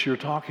Jesus you're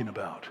talking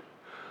about.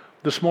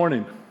 This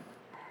morning,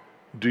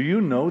 do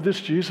you know this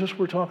Jesus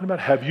we're talking about?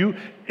 Have you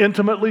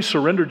intimately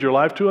surrendered your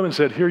life to him and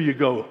said, here you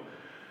go,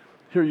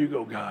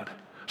 God?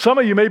 Some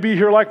of you may be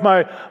here like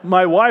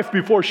my wife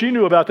before she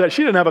knew about that.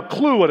 She didn't have a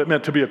clue what it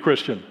meant to be a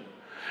Christian.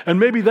 And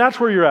maybe that's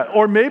where you're at.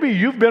 Or maybe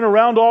you've been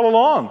around all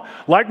along,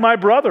 like my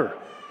brother.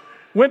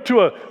 Went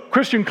to a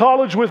Christian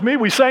college with me.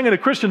 We sang in a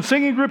Christian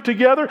singing group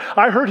together.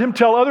 I heard him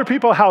tell other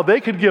people how they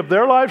could give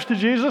their lives to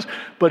Jesus,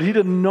 but he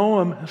didn't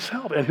know him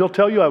himself. And he'll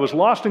tell you, I was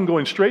lost and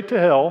going straight to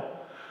hell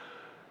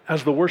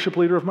as the worship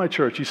leader of my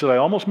church. He said, I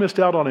almost missed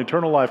out on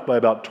eternal life by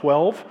about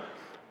 12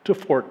 to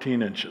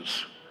 14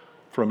 inches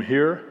from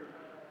here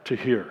to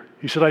here.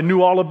 He said, I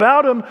knew all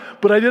about him,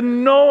 but I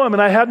didn't know him,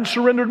 and I hadn't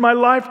surrendered my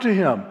life to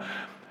him.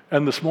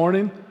 And this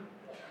morning,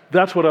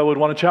 that's what I would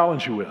want to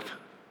challenge you with.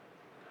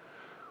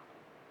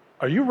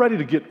 Are you ready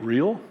to get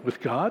real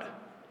with God?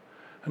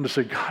 And to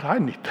say, God, I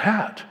need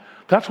that.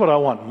 That's what I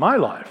want in my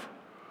life.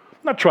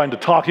 I'm not trying to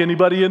talk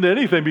anybody into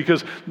anything,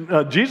 because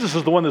Jesus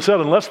is the one that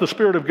said, unless the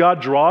Spirit of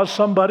God draws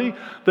somebody,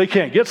 they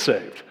can't get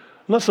saved.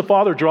 Unless the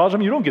Father draws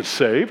them, you don't get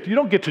saved. You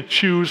don't get to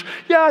choose,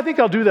 yeah, I think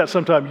I'll do that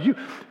sometime.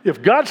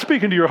 If God's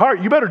speaking to your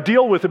heart, you better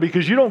deal with it,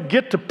 because you don't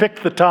get to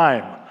pick the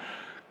time.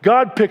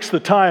 God picks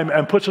the time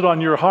and puts it on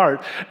your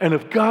heart. And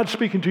if God's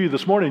speaking to you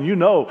this morning, you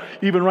know,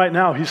 even right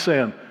now, he's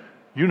saying,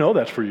 you know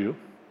that's for you.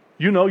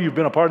 You know you've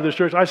been a part of this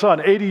church. I saw an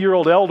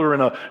 80-year-old elder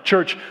in a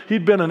church.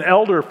 He'd been an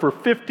elder for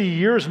 50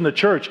 years in the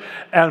church.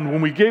 And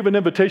when we gave an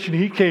invitation,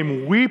 he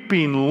came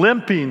weeping,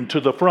 limping to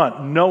the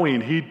front,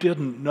 knowing he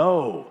didn't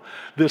know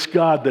this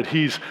God that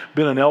he's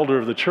been an elder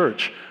of the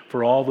church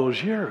for all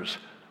those years.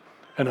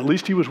 And at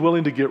least he was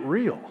willing to get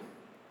real.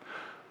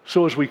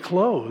 So as we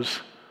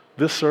close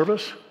this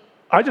service,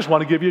 I just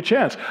want to give you a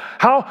chance.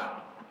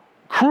 How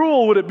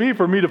cruel would it be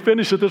for me to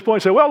finish at this point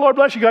and say, well, Lord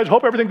bless you guys,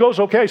 hope everything goes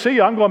okay. See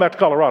ya, I'm going back to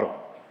Colorado.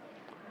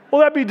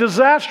 Well, that'd be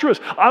disastrous.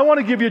 I want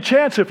to give you a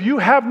chance. If you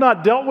have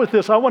not dealt with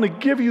this, I want to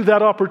give you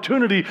that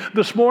opportunity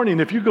this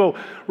morning. If you go,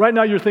 right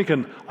now you're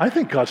thinking, I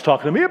think God's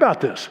talking to me about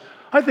this.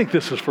 I think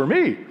this is for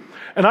me.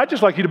 And I'd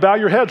just like you to bow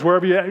your heads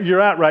wherever you're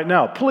at right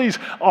now. Please,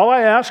 all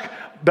I ask,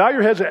 bow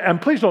your heads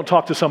and please don't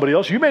talk to somebody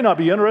else. You may not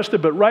be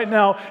interested, but right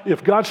now,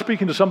 if God's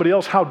speaking to somebody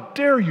else, how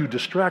dare you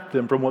distract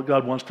them from what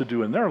God wants to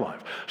do in their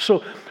life?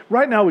 So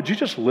right now, would you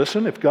just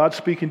listen if God's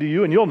speaking to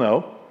you, and you'll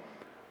know.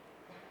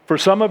 For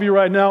some of you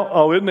right now,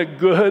 oh, isn't it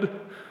good?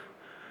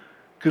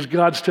 Because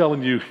God's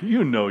telling you,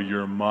 you know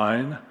you're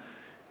mine.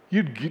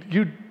 You've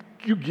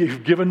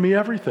given me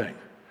everything.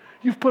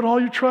 You've put all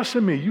your trust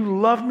in me. You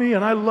love me,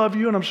 and I love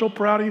you, and I'm so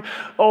proud of you.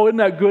 Oh, isn't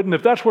that good? And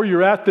if that's where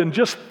you're at, then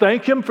just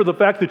thank Him for the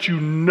fact that you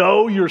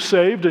know you're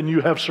saved and you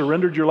have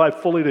surrendered your life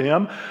fully to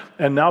Him.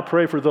 And now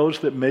pray for those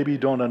that maybe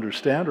don't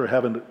understand or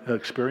haven't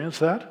experienced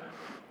that.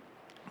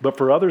 But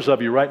for others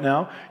of you right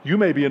now, you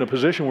may be in a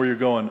position where you're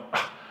going,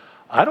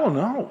 I don't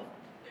know.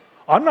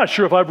 I'm not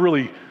sure if I've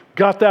really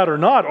got that or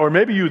not. Or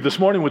maybe you this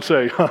morning would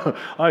say,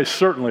 I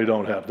certainly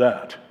don't have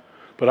that.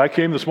 But I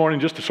came this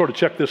morning just to sort of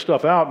check this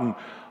stuff out, and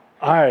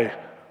I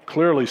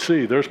clearly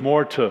see there's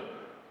more to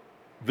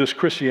this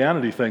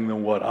Christianity thing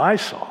than what I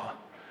saw.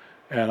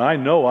 And I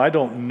know I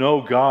don't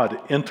know God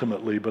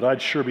intimately, but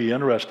I'd sure be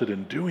interested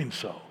in doing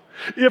so.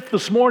 If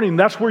this morning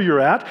that's where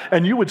you're at,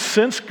 and you would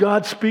sense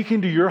God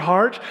speaking to your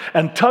heart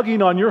and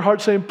tugging on your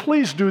heart saying,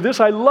 please do this.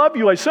 I love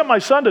you. I sent my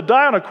son to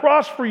die on a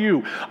cross for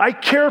you. I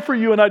care for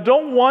you, and I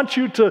don't want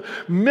you to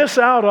miss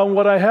out on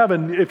what I have.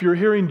 And if you're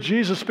hearing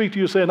Jesus speak to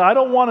you saying, I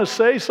don't want to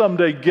say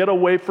someday, get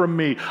away from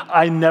me.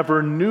 I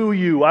never knew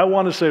you. I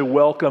want to say,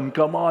 welcome,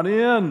 come on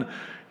in.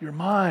 You're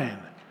mine.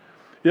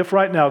 If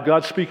right now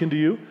God's speaking to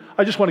you,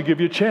 I just want to give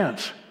you a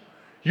chance.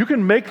 You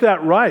can make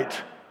that right.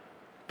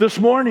 This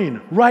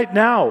morning, right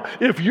now,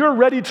 if you're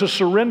ready to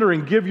surrender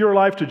and give your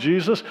life to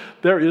Jesus,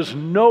 there is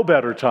no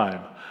better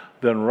time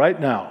than right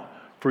now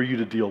for you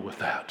to deal with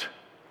that.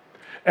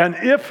 And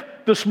if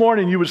this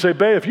morning you would say,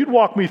 Bae, if you'd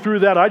walk me through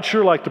that, I'd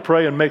sure like to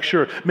pray and make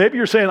sure. Maybe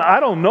you're saying, I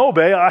don't know,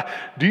 Bae.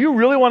 Do you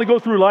really want to go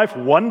through life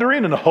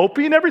wondering and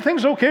hoping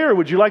everything's okay, or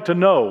would you like to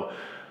know?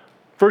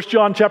 1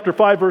 John chapter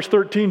 5, verse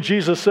 13,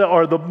 Jesus said,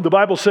 or the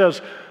Bible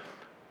says,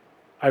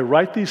 I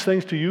write these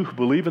things to you who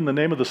believe in the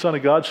name of the Son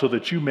of God so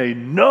that you may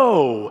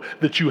know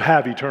that you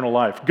have eternal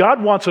life. God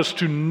wants us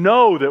to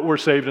know that we're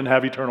saved and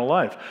have eternal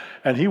life.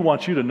 And He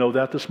wants you to know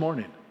that this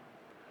morning.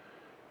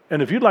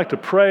 And if you'd like to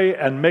pray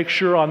and make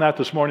sure on that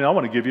this morning, I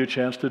want to give you a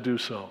chance to do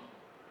so.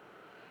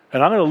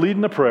 And I'm going to lead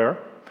in a prayer,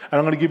 and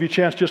I'm going to give you a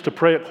chance just to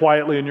pray it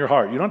quietly in your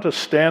heart. You don't have to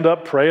stand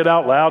up, pray it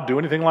out loud, do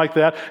anything like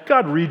that.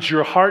 God reads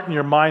your heart and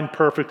your mind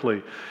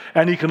perfectly.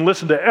 And He can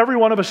listen to every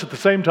one of us at the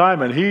same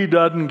time, and He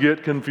doesn't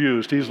get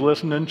confused. He's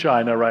listening in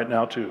China right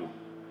now too.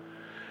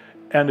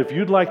 And if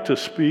you'd like to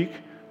speak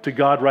to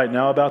God right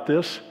now about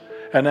this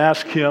and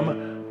ask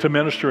Him to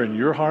minister in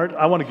your heart,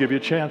 I want to give you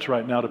a chance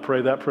right now to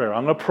pray that prayer.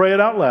 I'm going to pray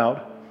it out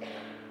loud.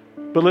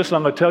 But listen,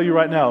 I'm going to tell you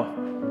right now,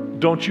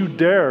 don't you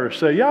dare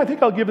say, yeah, I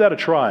think I'll give that a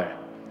try.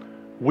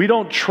 We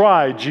don't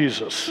try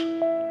Jesus.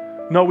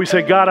 No, we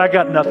say, God, I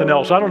got nothing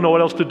else. I don't know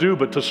what else to do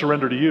but to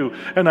surrender to you.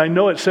 And I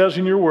know it says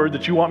in your word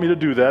that you want me to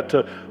do that,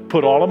 to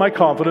put all of my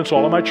confidence,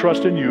 all of my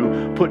trust in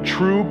you, put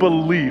true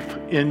belief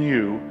in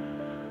you.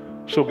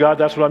 So God,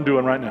 that's what I'm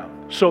doing right now.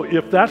 So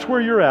if that's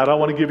where you're at, I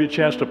want to give you a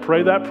chance to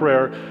pray that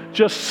prayer,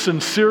 just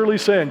sincerely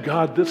saying,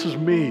 God, this is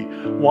me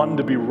wanting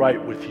to be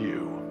right with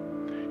you.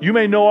 You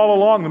may know all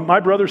along, my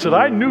brother said,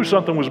 I knew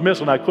something was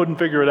missing. I couldn't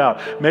figure it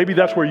out. Maybe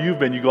that's where you've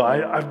been. You go,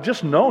 I've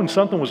just known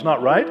something was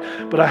not right,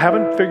 but I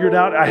hadn't figured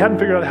out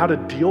how to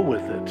deal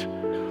with it.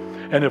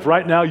 And if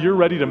right now you're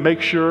ready to make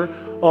sure,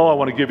 I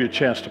want to give you a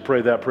chance to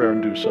pray that prayer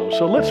and do so.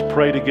 So let's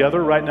pray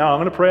together right now. I'm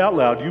going to pray out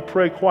loud. You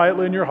pray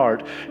quietly in your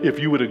heart if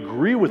you would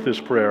agree with this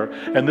prayer,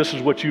 and this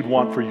is what you'd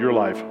want for your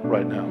life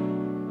right now.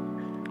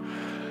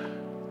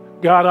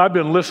 God, I've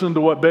been listening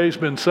to what Bae's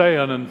been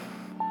saying, and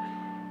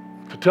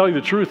to tell you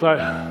the truth,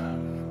 I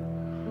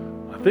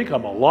think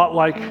I'm a lot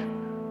like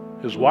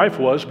his wife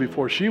was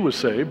before she was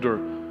saved,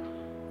 or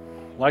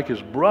like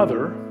his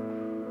brother,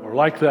 or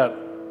like that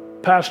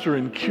pastor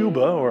in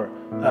Cuba, or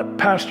that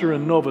pastor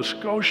in Nova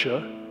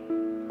Scotia.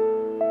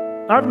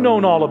 I've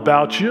known all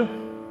about you,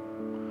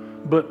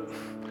 but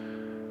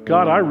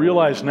God, I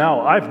realize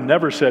now I've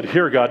never said,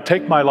 here, God,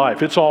 take my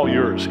life. It's all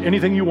yours.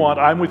 Anything you want,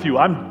 I'm with you.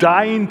 I'm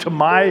dying to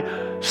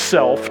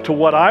myself, to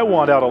what I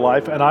want out of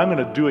life, and I'm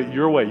going to do it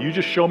your way. You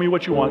just show me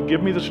what you want.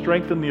 Give me the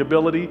strength and the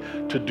ability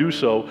to do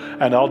so,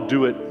 and I'll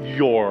do it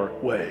your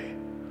way.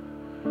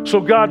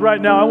 So God,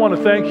 right now, I want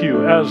to thank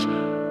you as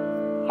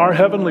our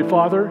Heavenly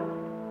Father.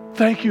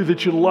 Thank you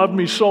that you love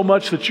me so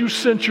much that you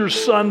sent your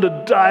Son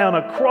to die on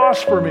a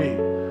cross for me.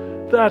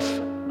 That's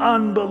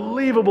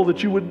unbelievable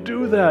that you would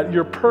do that.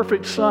 Your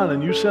perfect Son,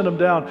 and you sent him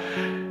down.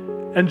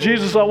 And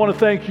Jesus, I want to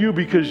thank you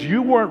because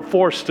you weren't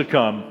forced to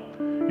come.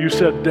 You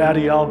said,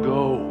 Daddy, I'll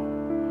go.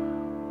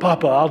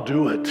 Papa, I'll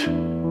do it.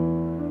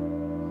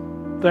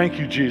 Thank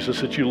you, Jesus,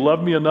 that you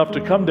love me enough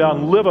to come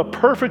down, live a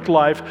perfect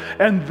life,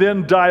 and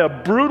then die a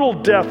brutal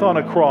death on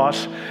a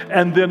cross,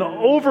 and then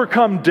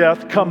overcome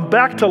death, come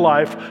back to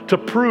life to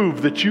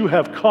prove that you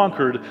have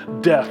conquered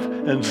death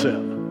and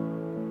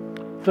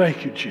sin.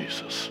 Thank you,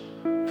 Jesus.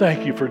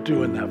 Thank you for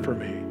doing that for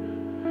me.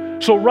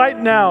 So right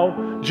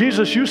now,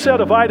 Jesus, you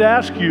said if I'd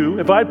ask you,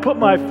 if I'd put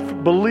my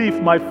belief,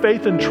 my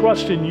faith and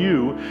trust in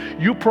you,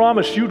 you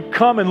promised you'd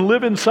come and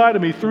live inside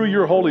of me through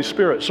your Holy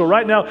Spirit. So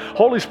right now,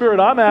 Holy Spirit,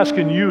 I'm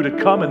asking you to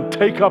come and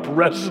take up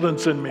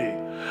residence in me.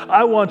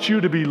 I want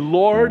you to be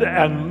Lord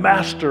and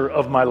Master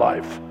of my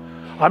life.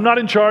 I'm not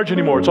in charge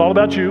anymore. It's all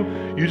about you.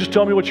 You just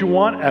tell me what you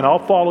want, and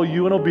I'll follow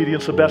you in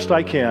obedience the best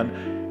I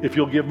can if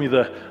you'll give me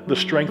the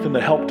strength and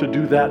the help to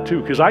do that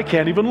too, because I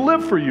can't even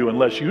live for you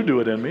unless you do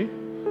it in me.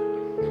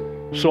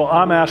 So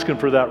I'm asking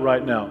for that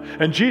right now.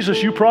 And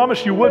Jesus, you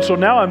promised you would, so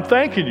now I'm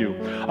thanking you.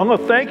 I'm going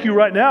to thank you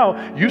right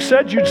now. You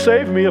said you'd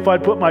save me if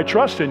I'd put my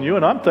trust in you,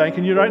 and I'm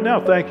thanking you right now.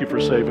 Thank you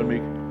for saving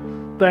me.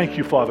 Thank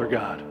you, Father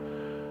God,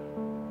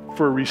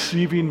 for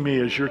receiving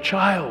me as your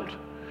child.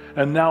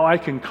 And now I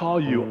can call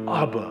you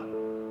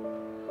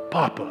Abba,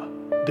 Papa,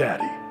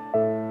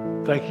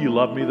 Daddy. Thank you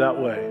love me that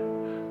way.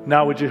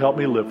 Now would you help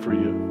me live for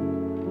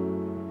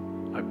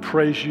you? I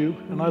praise you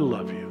and I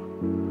love you.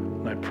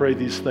 And I pray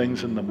these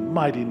things in the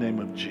mighty name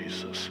of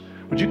Jesus.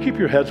 Would you keep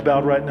your heads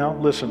bowed right now?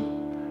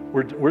 Listen,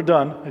 we're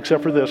done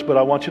except for this, but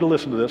I want you to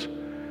listen to this.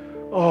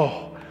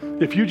 Oh,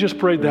 if you just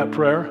prayed that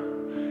prayer,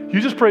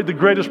 you just prayed the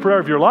greatest prayer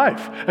of your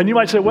life. And you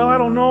might say, well, I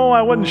don't know,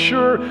 I wasn't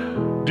sure.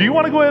 Do you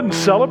want to go ahead and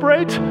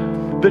celebrate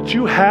that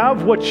you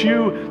have what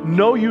you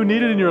know you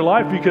needed in your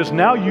life? Because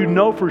now you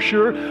know for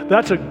sure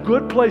that's a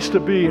good place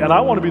to be. And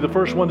I want to be the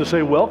first one to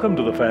say, welcome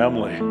to the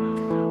family.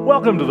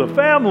 Welcome to the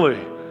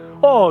family.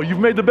 Oh, you've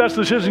made the best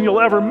decision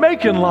you'll ever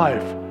make in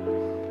life.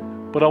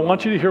 But I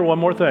want you to hear one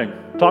more thing.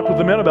 Talked with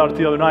the men about it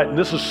the other night, and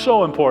this is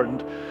so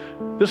important.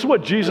 This is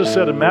what Jesus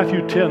said in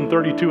Matthew 10,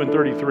 32 and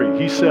 33.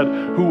 He said,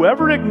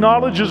 whoever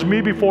acknowledges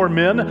me before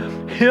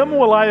men, him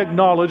will I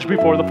acknowledge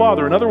before the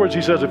Father. In other words,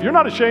 he says, if you're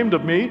not ashamed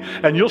of me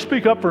and you'll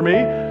speak up for me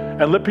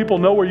and let people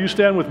know where you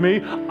stand with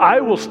me, I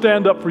will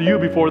stand up for you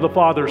before the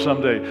Father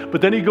someday.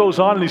 But then he goes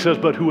on and he says,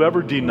 but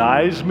whoever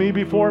denies me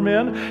before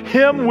men,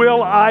 him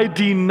will I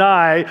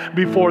deny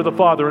before the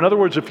Father. In other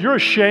words, if you're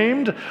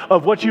ashamed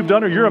of what you've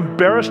done or you're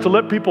embarrassed to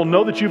let people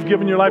know that you've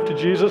given your life to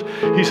Jesus,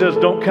 he says,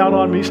 don't count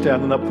on me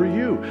standing up for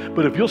you.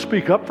 But if you'll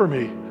speak up for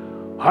me,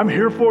 I'm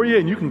here for you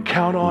and you can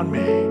count on me.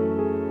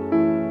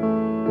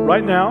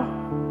 Right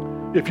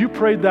now, if you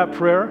prayed that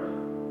prayer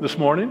this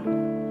morning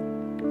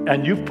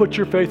and you've put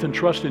your faith and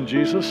trust in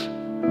Jesus,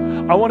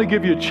 I want to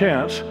give you a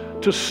chance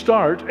to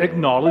start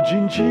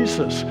acknowledging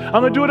Jesus.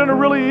 I'm going to do it in a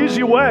really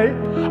easy way.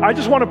 I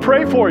just want to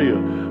pray for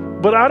you.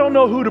 But I don't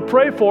know who to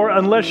pray for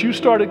unless you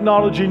start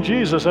acknowledging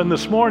Jesus. And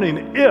this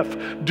morning,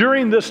 if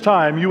during this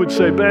time you would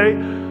say,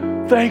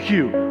 Bae, thank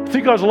you. I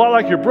think I was a lot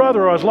like your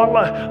brother, or I was a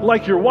lot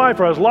like your wife,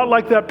 or I was a lot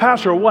like that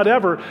pastor, or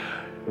whatever.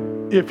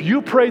 If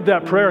you prayed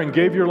that prayer and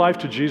gave your life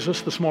to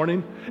Jesus this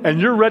morning, and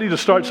you're ready to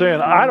start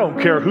saying, I don't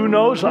care who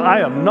knows,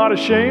 I am not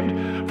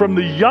ashamed, from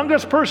the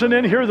youngest person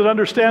in here that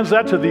understands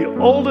that to the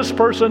oldest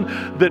person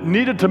that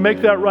needed to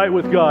make that right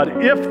with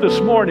God, if this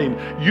morning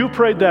you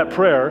prayed that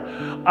prayer,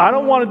 I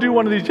don't want to do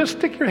one of these, just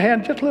stick your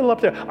hand just a little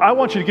up there. I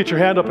want you to get your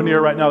hand up in the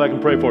air right now that I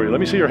can pray for you. Let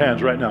me see your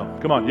hands right now.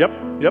 Come on. Yep.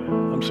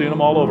 I'm seeing them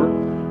all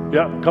over.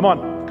 Yeah, come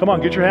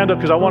on, get your hand up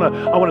because I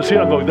want to see it.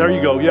 I'm going, there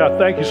you go. Yeah,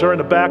 thank you, sir. In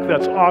the back,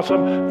 that's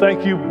awesome.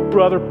 Thank you,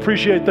 brother.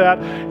 Appreciate that.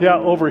 Yeah,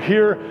 over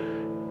here.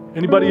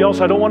 Anybody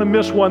else? I don't want to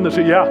miss one that's,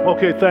 yeah,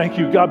 okay, thank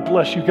you. God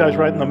bless you guys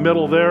right in the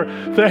middle there.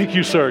 Thank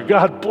you, sir.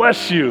 God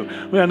bless you.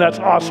 Man, that's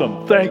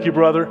awesome. Thank you,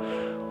 brother.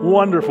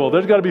 Wonderful.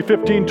 There's got to be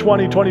 15,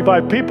 20,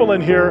 25 people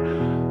in here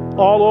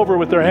all over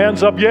with their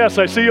hands up. Yes,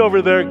 I see you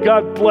over there.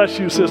 God bless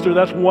you, sister.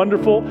 That's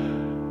wonderful.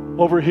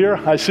 Over here,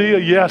 I see you.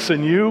 Yes,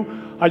 and you.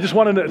 I just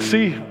wanted to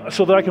see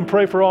so that I can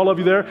pray for all of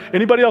you there.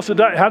 Anybody else that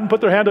hadn't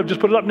put their hand up,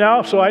 just put it up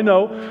now so I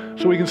know,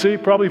 so we can see.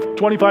 Probably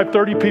 25,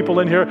 30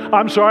 people in here.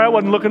 I'm sorry, I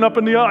wasn't looking up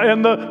in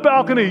the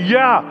balcony.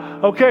 Yeah,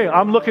 okay,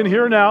 I'm looking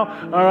here now.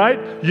 All right,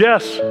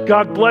 yes,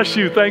 God bless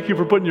you. Thank you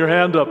for putting your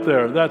hand up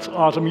there. That's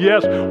awesome.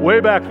 Yes, way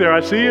back there,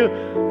 I see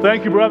you.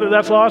 Thank you, brother.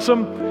 That's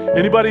awesome.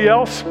 Anybody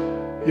else?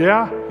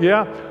 Yeah.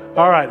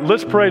 All right,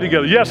 let's pray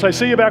together. Yes, I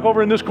see you back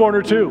over in this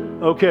corner too.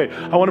 Okay,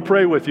 I want to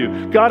pray with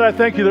you. God, I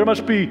thank you. There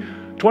must be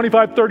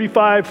 25,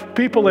 35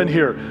 people in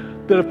here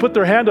that have put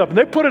their hand up, and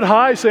they put it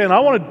high saying,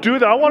 I want to do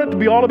that. I want it to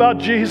be all about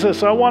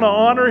Jesus. I want to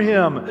honor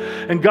him.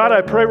 And God,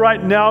 I pray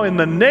right now in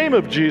the name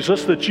of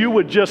Jesus that you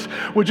would you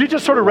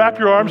just sort of wrap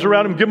your arms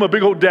around him, give him a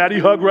big old daddy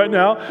hug right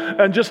now,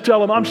 and just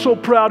tell him, I'm so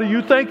proud of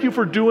you. Thank you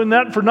for doing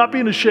that and for not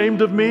being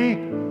ashamed of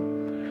me.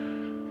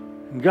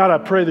 And God, I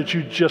pray that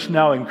you just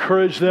now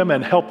encourage them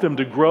and help them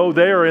to grow.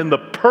 They are in the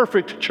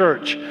perfect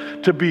church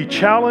to be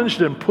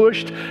challenged and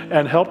pushed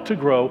and helped to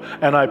grow.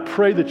 And I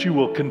pray that you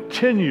will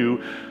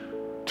continue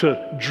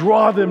to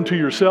draw them to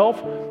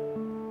yourself,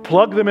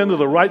 plug them into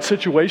the right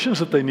situations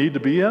that they need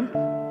to be in,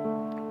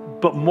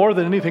 But more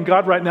than anything,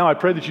 God, right now, I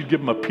pray that you'd give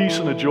them a peace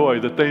and a joy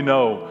that they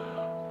know,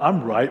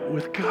 I'm right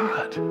with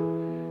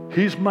God.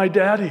 He's my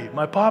daddy,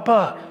 my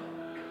papa.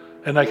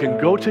 And I can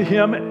go to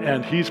him,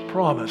 and he's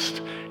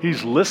promised.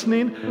 He's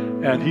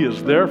listening, and he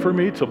is there for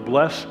me to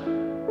bless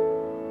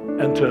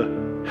and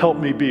to help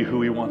me be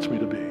who he wants me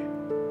to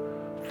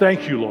be.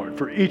 Thank you, Lord,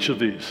 for each of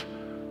these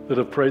that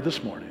have prayed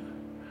this morning.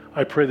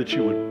 I pray that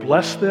you would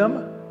bless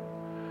them.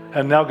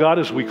 And now, God,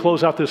 as we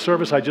close out this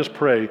service, I just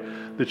pray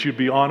that you'd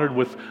be honored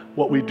with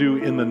what we do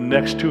in the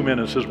next 2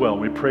 minutes as well.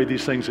 We pray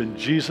these things in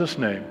Jesus'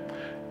 name.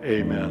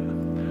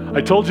 Amen.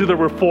 I told you there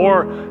were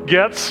 4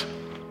 gets.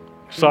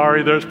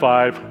 Sorry, there's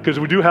 5, because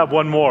we do have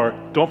one more.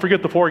 Don't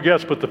forget the 4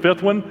 gets, but the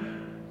 5th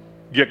one,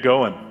 get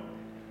going.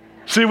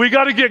 See, we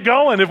got to get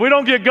going. If we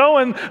don't get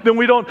going, then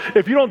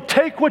if you don't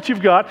take what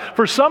you've got,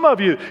 for some of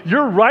you,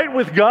 you're right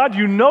with God.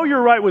 You know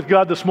you're right with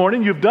God this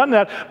morning. You've done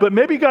that, but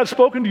maybe God's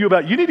spoken to you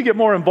about, you need to get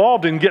more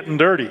involved in getting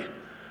dirty.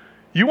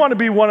 You want to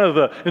be one of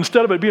the,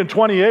 instead of it being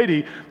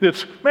 20/80,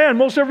 it's, man,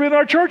 most everybody in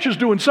our church is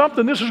doing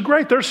something. This is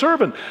great. They're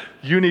serving.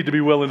 You need to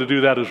be willing to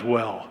do that as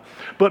well.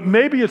 But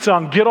maybe it's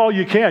on get all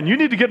you can. You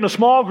need to get in a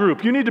small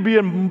group. You need to be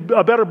in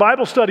a better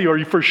Bible study,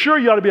 or for sure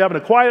you ought to be having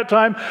a quiet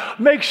time.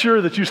 Make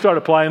sure that you start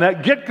applying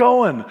that. Get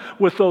going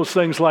with those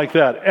things like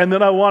that. And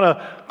then I want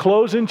to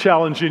close in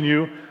challenging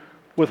you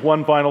with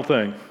one final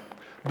thing.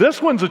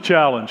 This one's a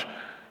challenge.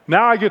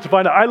 Now I get to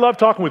find out. I love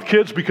talking with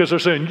kids because they're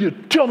saying, you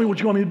tell me what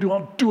you want me to do.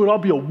 I'll do it. I'll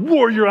be a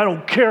warrior. I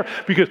don't care.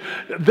 Because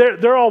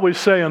they're always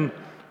saying,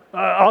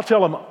 I'll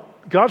tell them,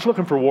 God's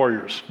looking for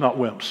warriors, not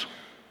wimps.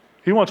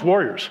 He wants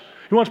warriors.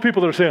 He wants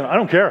people that are saying, I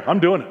don't care, I'm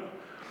doing it.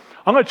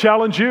 I'm going to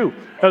challenge you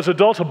as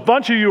adults. A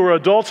bunch of you are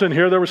adults in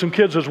here. There were some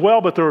kids as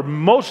well, but there were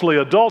mostly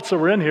adults that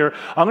were in here.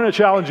 I'm going to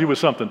challenge you with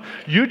something.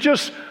 You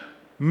just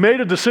made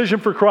a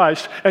decision for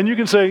Christ, and you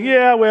can say,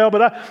 yeah, well,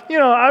 but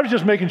I was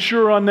just making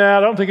sure on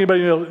that. I don't think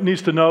anybody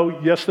needs to know.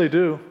 Yes, they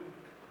do.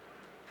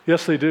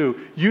 Yes, they do.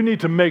 You need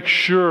to make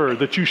sure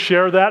that you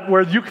share that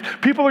where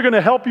people are going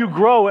to help you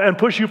grow and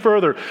push you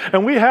further.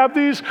 And we have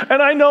these,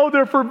 and I know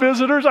they're for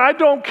visitors. I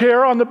don't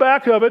care. On the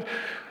back of it,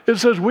 it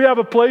says, we have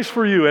a place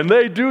for you. And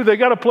they do. They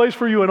got a place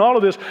for you in all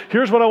of this.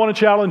 Here's what I want to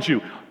challenge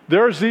you.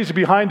 There's these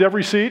behind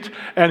every seat.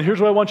 And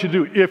here's what I want you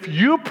to do. If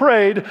you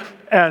prayed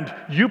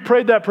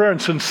that prayer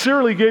and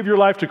sincerely gave your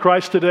life to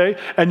Christ today,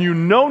 and you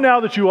know now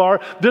that you are,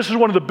 this is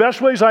one of the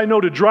best ways I know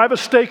to drive a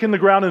stake in the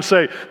ground and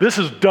say, this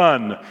is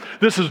done.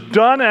 This is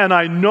done, and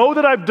I know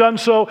that I've done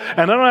so,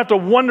 and I don't have to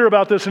wonder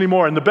about this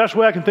anymore. And the best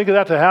way I can think of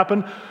that to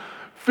happen,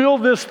 fill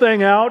this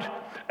thing out,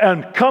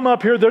 and come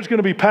up here. There's going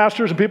to be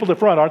pastors and people at the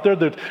front, aren't there?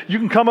 That you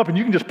can come up and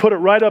you can just put it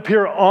right up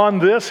here on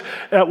this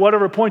at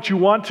whatever point you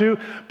want to,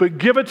 but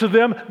give it to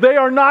them. They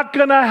are not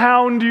going to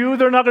hound you.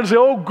 They're not going to say,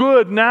 oh,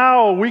 good,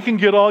 now we can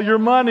get all your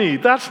money.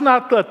 That's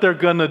not what they're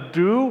going to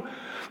do.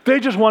 They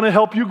just want to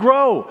help you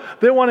grow.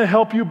 They want to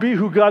help you be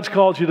who God's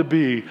called you to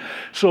be.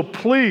 So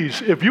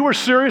please, if you were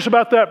serious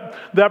about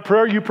that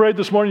prayer you prayed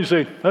this morning, you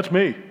say, that's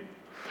me.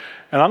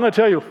 And I'm going to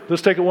tell you,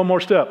 let's take it one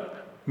more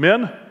step.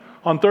 Men,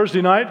 on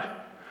Thursday night,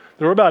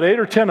 there were about 8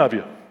 or 10 of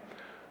you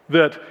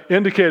that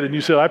indicated, and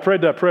you said, I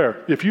prayed that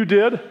prayer. If you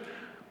did,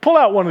 pull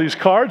out one of these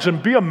cards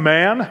and be a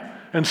man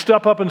and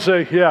step up and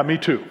say, yeah, me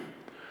too.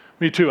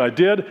 Me too, I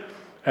did,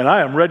 and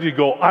I am ready to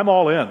go. I'm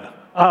all in.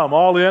 I'm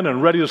all in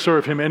and ready to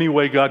serve him any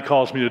way God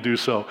calls me to do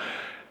so.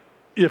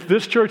 If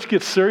this church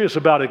gets serious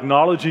about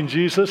acknowledging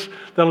Jesus,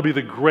 that'll be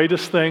the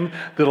greatest thing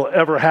that'll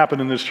ever happen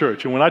in this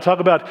church. And when I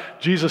talk about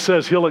Jesus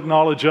says he'll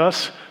acknowledge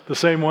us the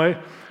same way,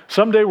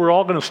 someday we're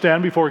all going to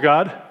stand before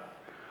God.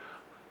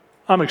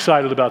 I'm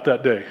excited about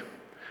that day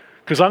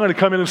because I'm going to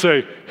come in and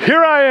say,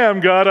 here I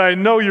am, God. I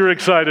know you're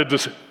excited to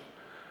see.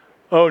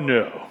 Oh,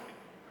 no.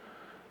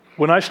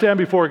 When I stand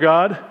before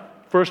God,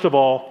 first of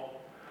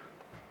all,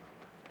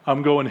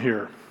 I'm going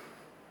here.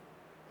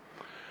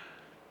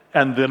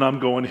 And then I'm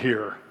going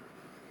here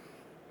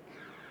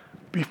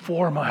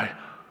before my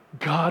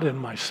God and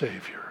my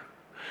Savior.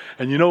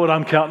 And you know what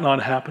I'm counting on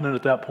happening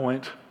at that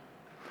point?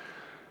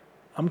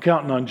 I'm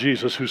counting on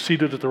Jesus, who's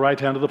seated at the right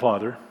hand of the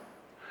Father,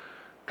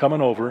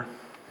 coming over,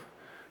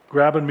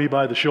 grabbing me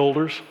by the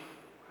shoulders,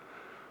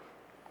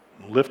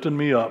 lifting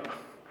me up,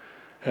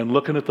 and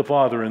looking at the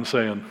Father and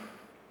saying,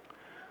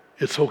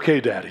 it's okay,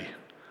 Daddy.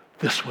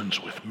 This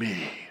one's with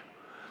me.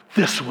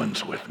 This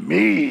one's with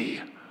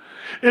me.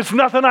 It's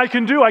nothing I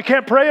can do. I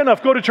can't pray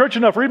enough, go to church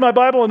enough, read my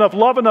Bible enough,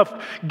 love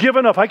enough, give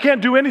enough. I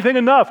can't do anything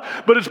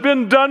enough, but it's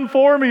been done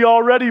for me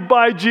already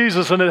by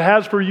Jesus, and it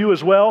has for you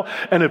as well.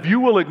 And if you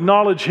will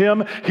acknowledge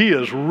him, he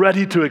is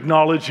ready to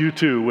acknowledge you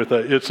too with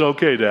a, it's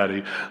okay,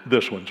 Daddy,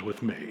 this one's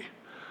with me.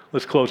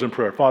 Let's close in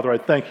prayer. Father, I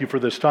thank you for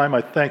this time. I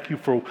thank you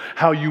for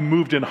how you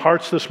moved in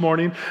hearts this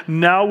morning.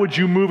 Now would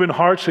you move in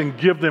hearts and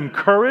give them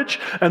courage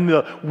and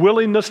the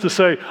willingness to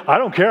say, I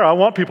don't care. I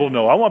want people to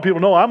know. I want people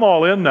to know I'm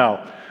all in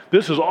now.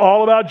 This is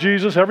all about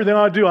Jesus. Everything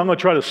I do, I'm going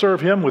to try to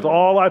serve him with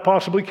all I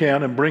possibly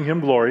can and bring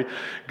him glory.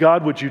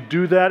 God, would you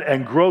do that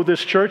and grow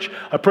this church?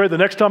 I pray the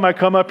next time I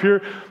come up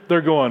here,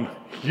 they're going,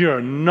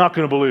 you're not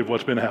going to believe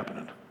what's been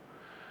happening.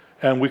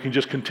 And we can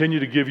just continue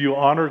to give you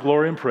honor,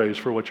 glory, and praise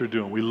for what you're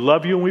doing. We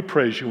love you and we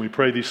praise you, and we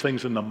pray these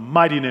things in the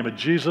mighty name of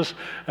Jesus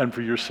and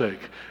for your sake.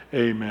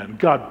 Amen.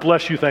 God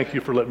bless you. Thank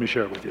you for letting me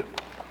share it with you.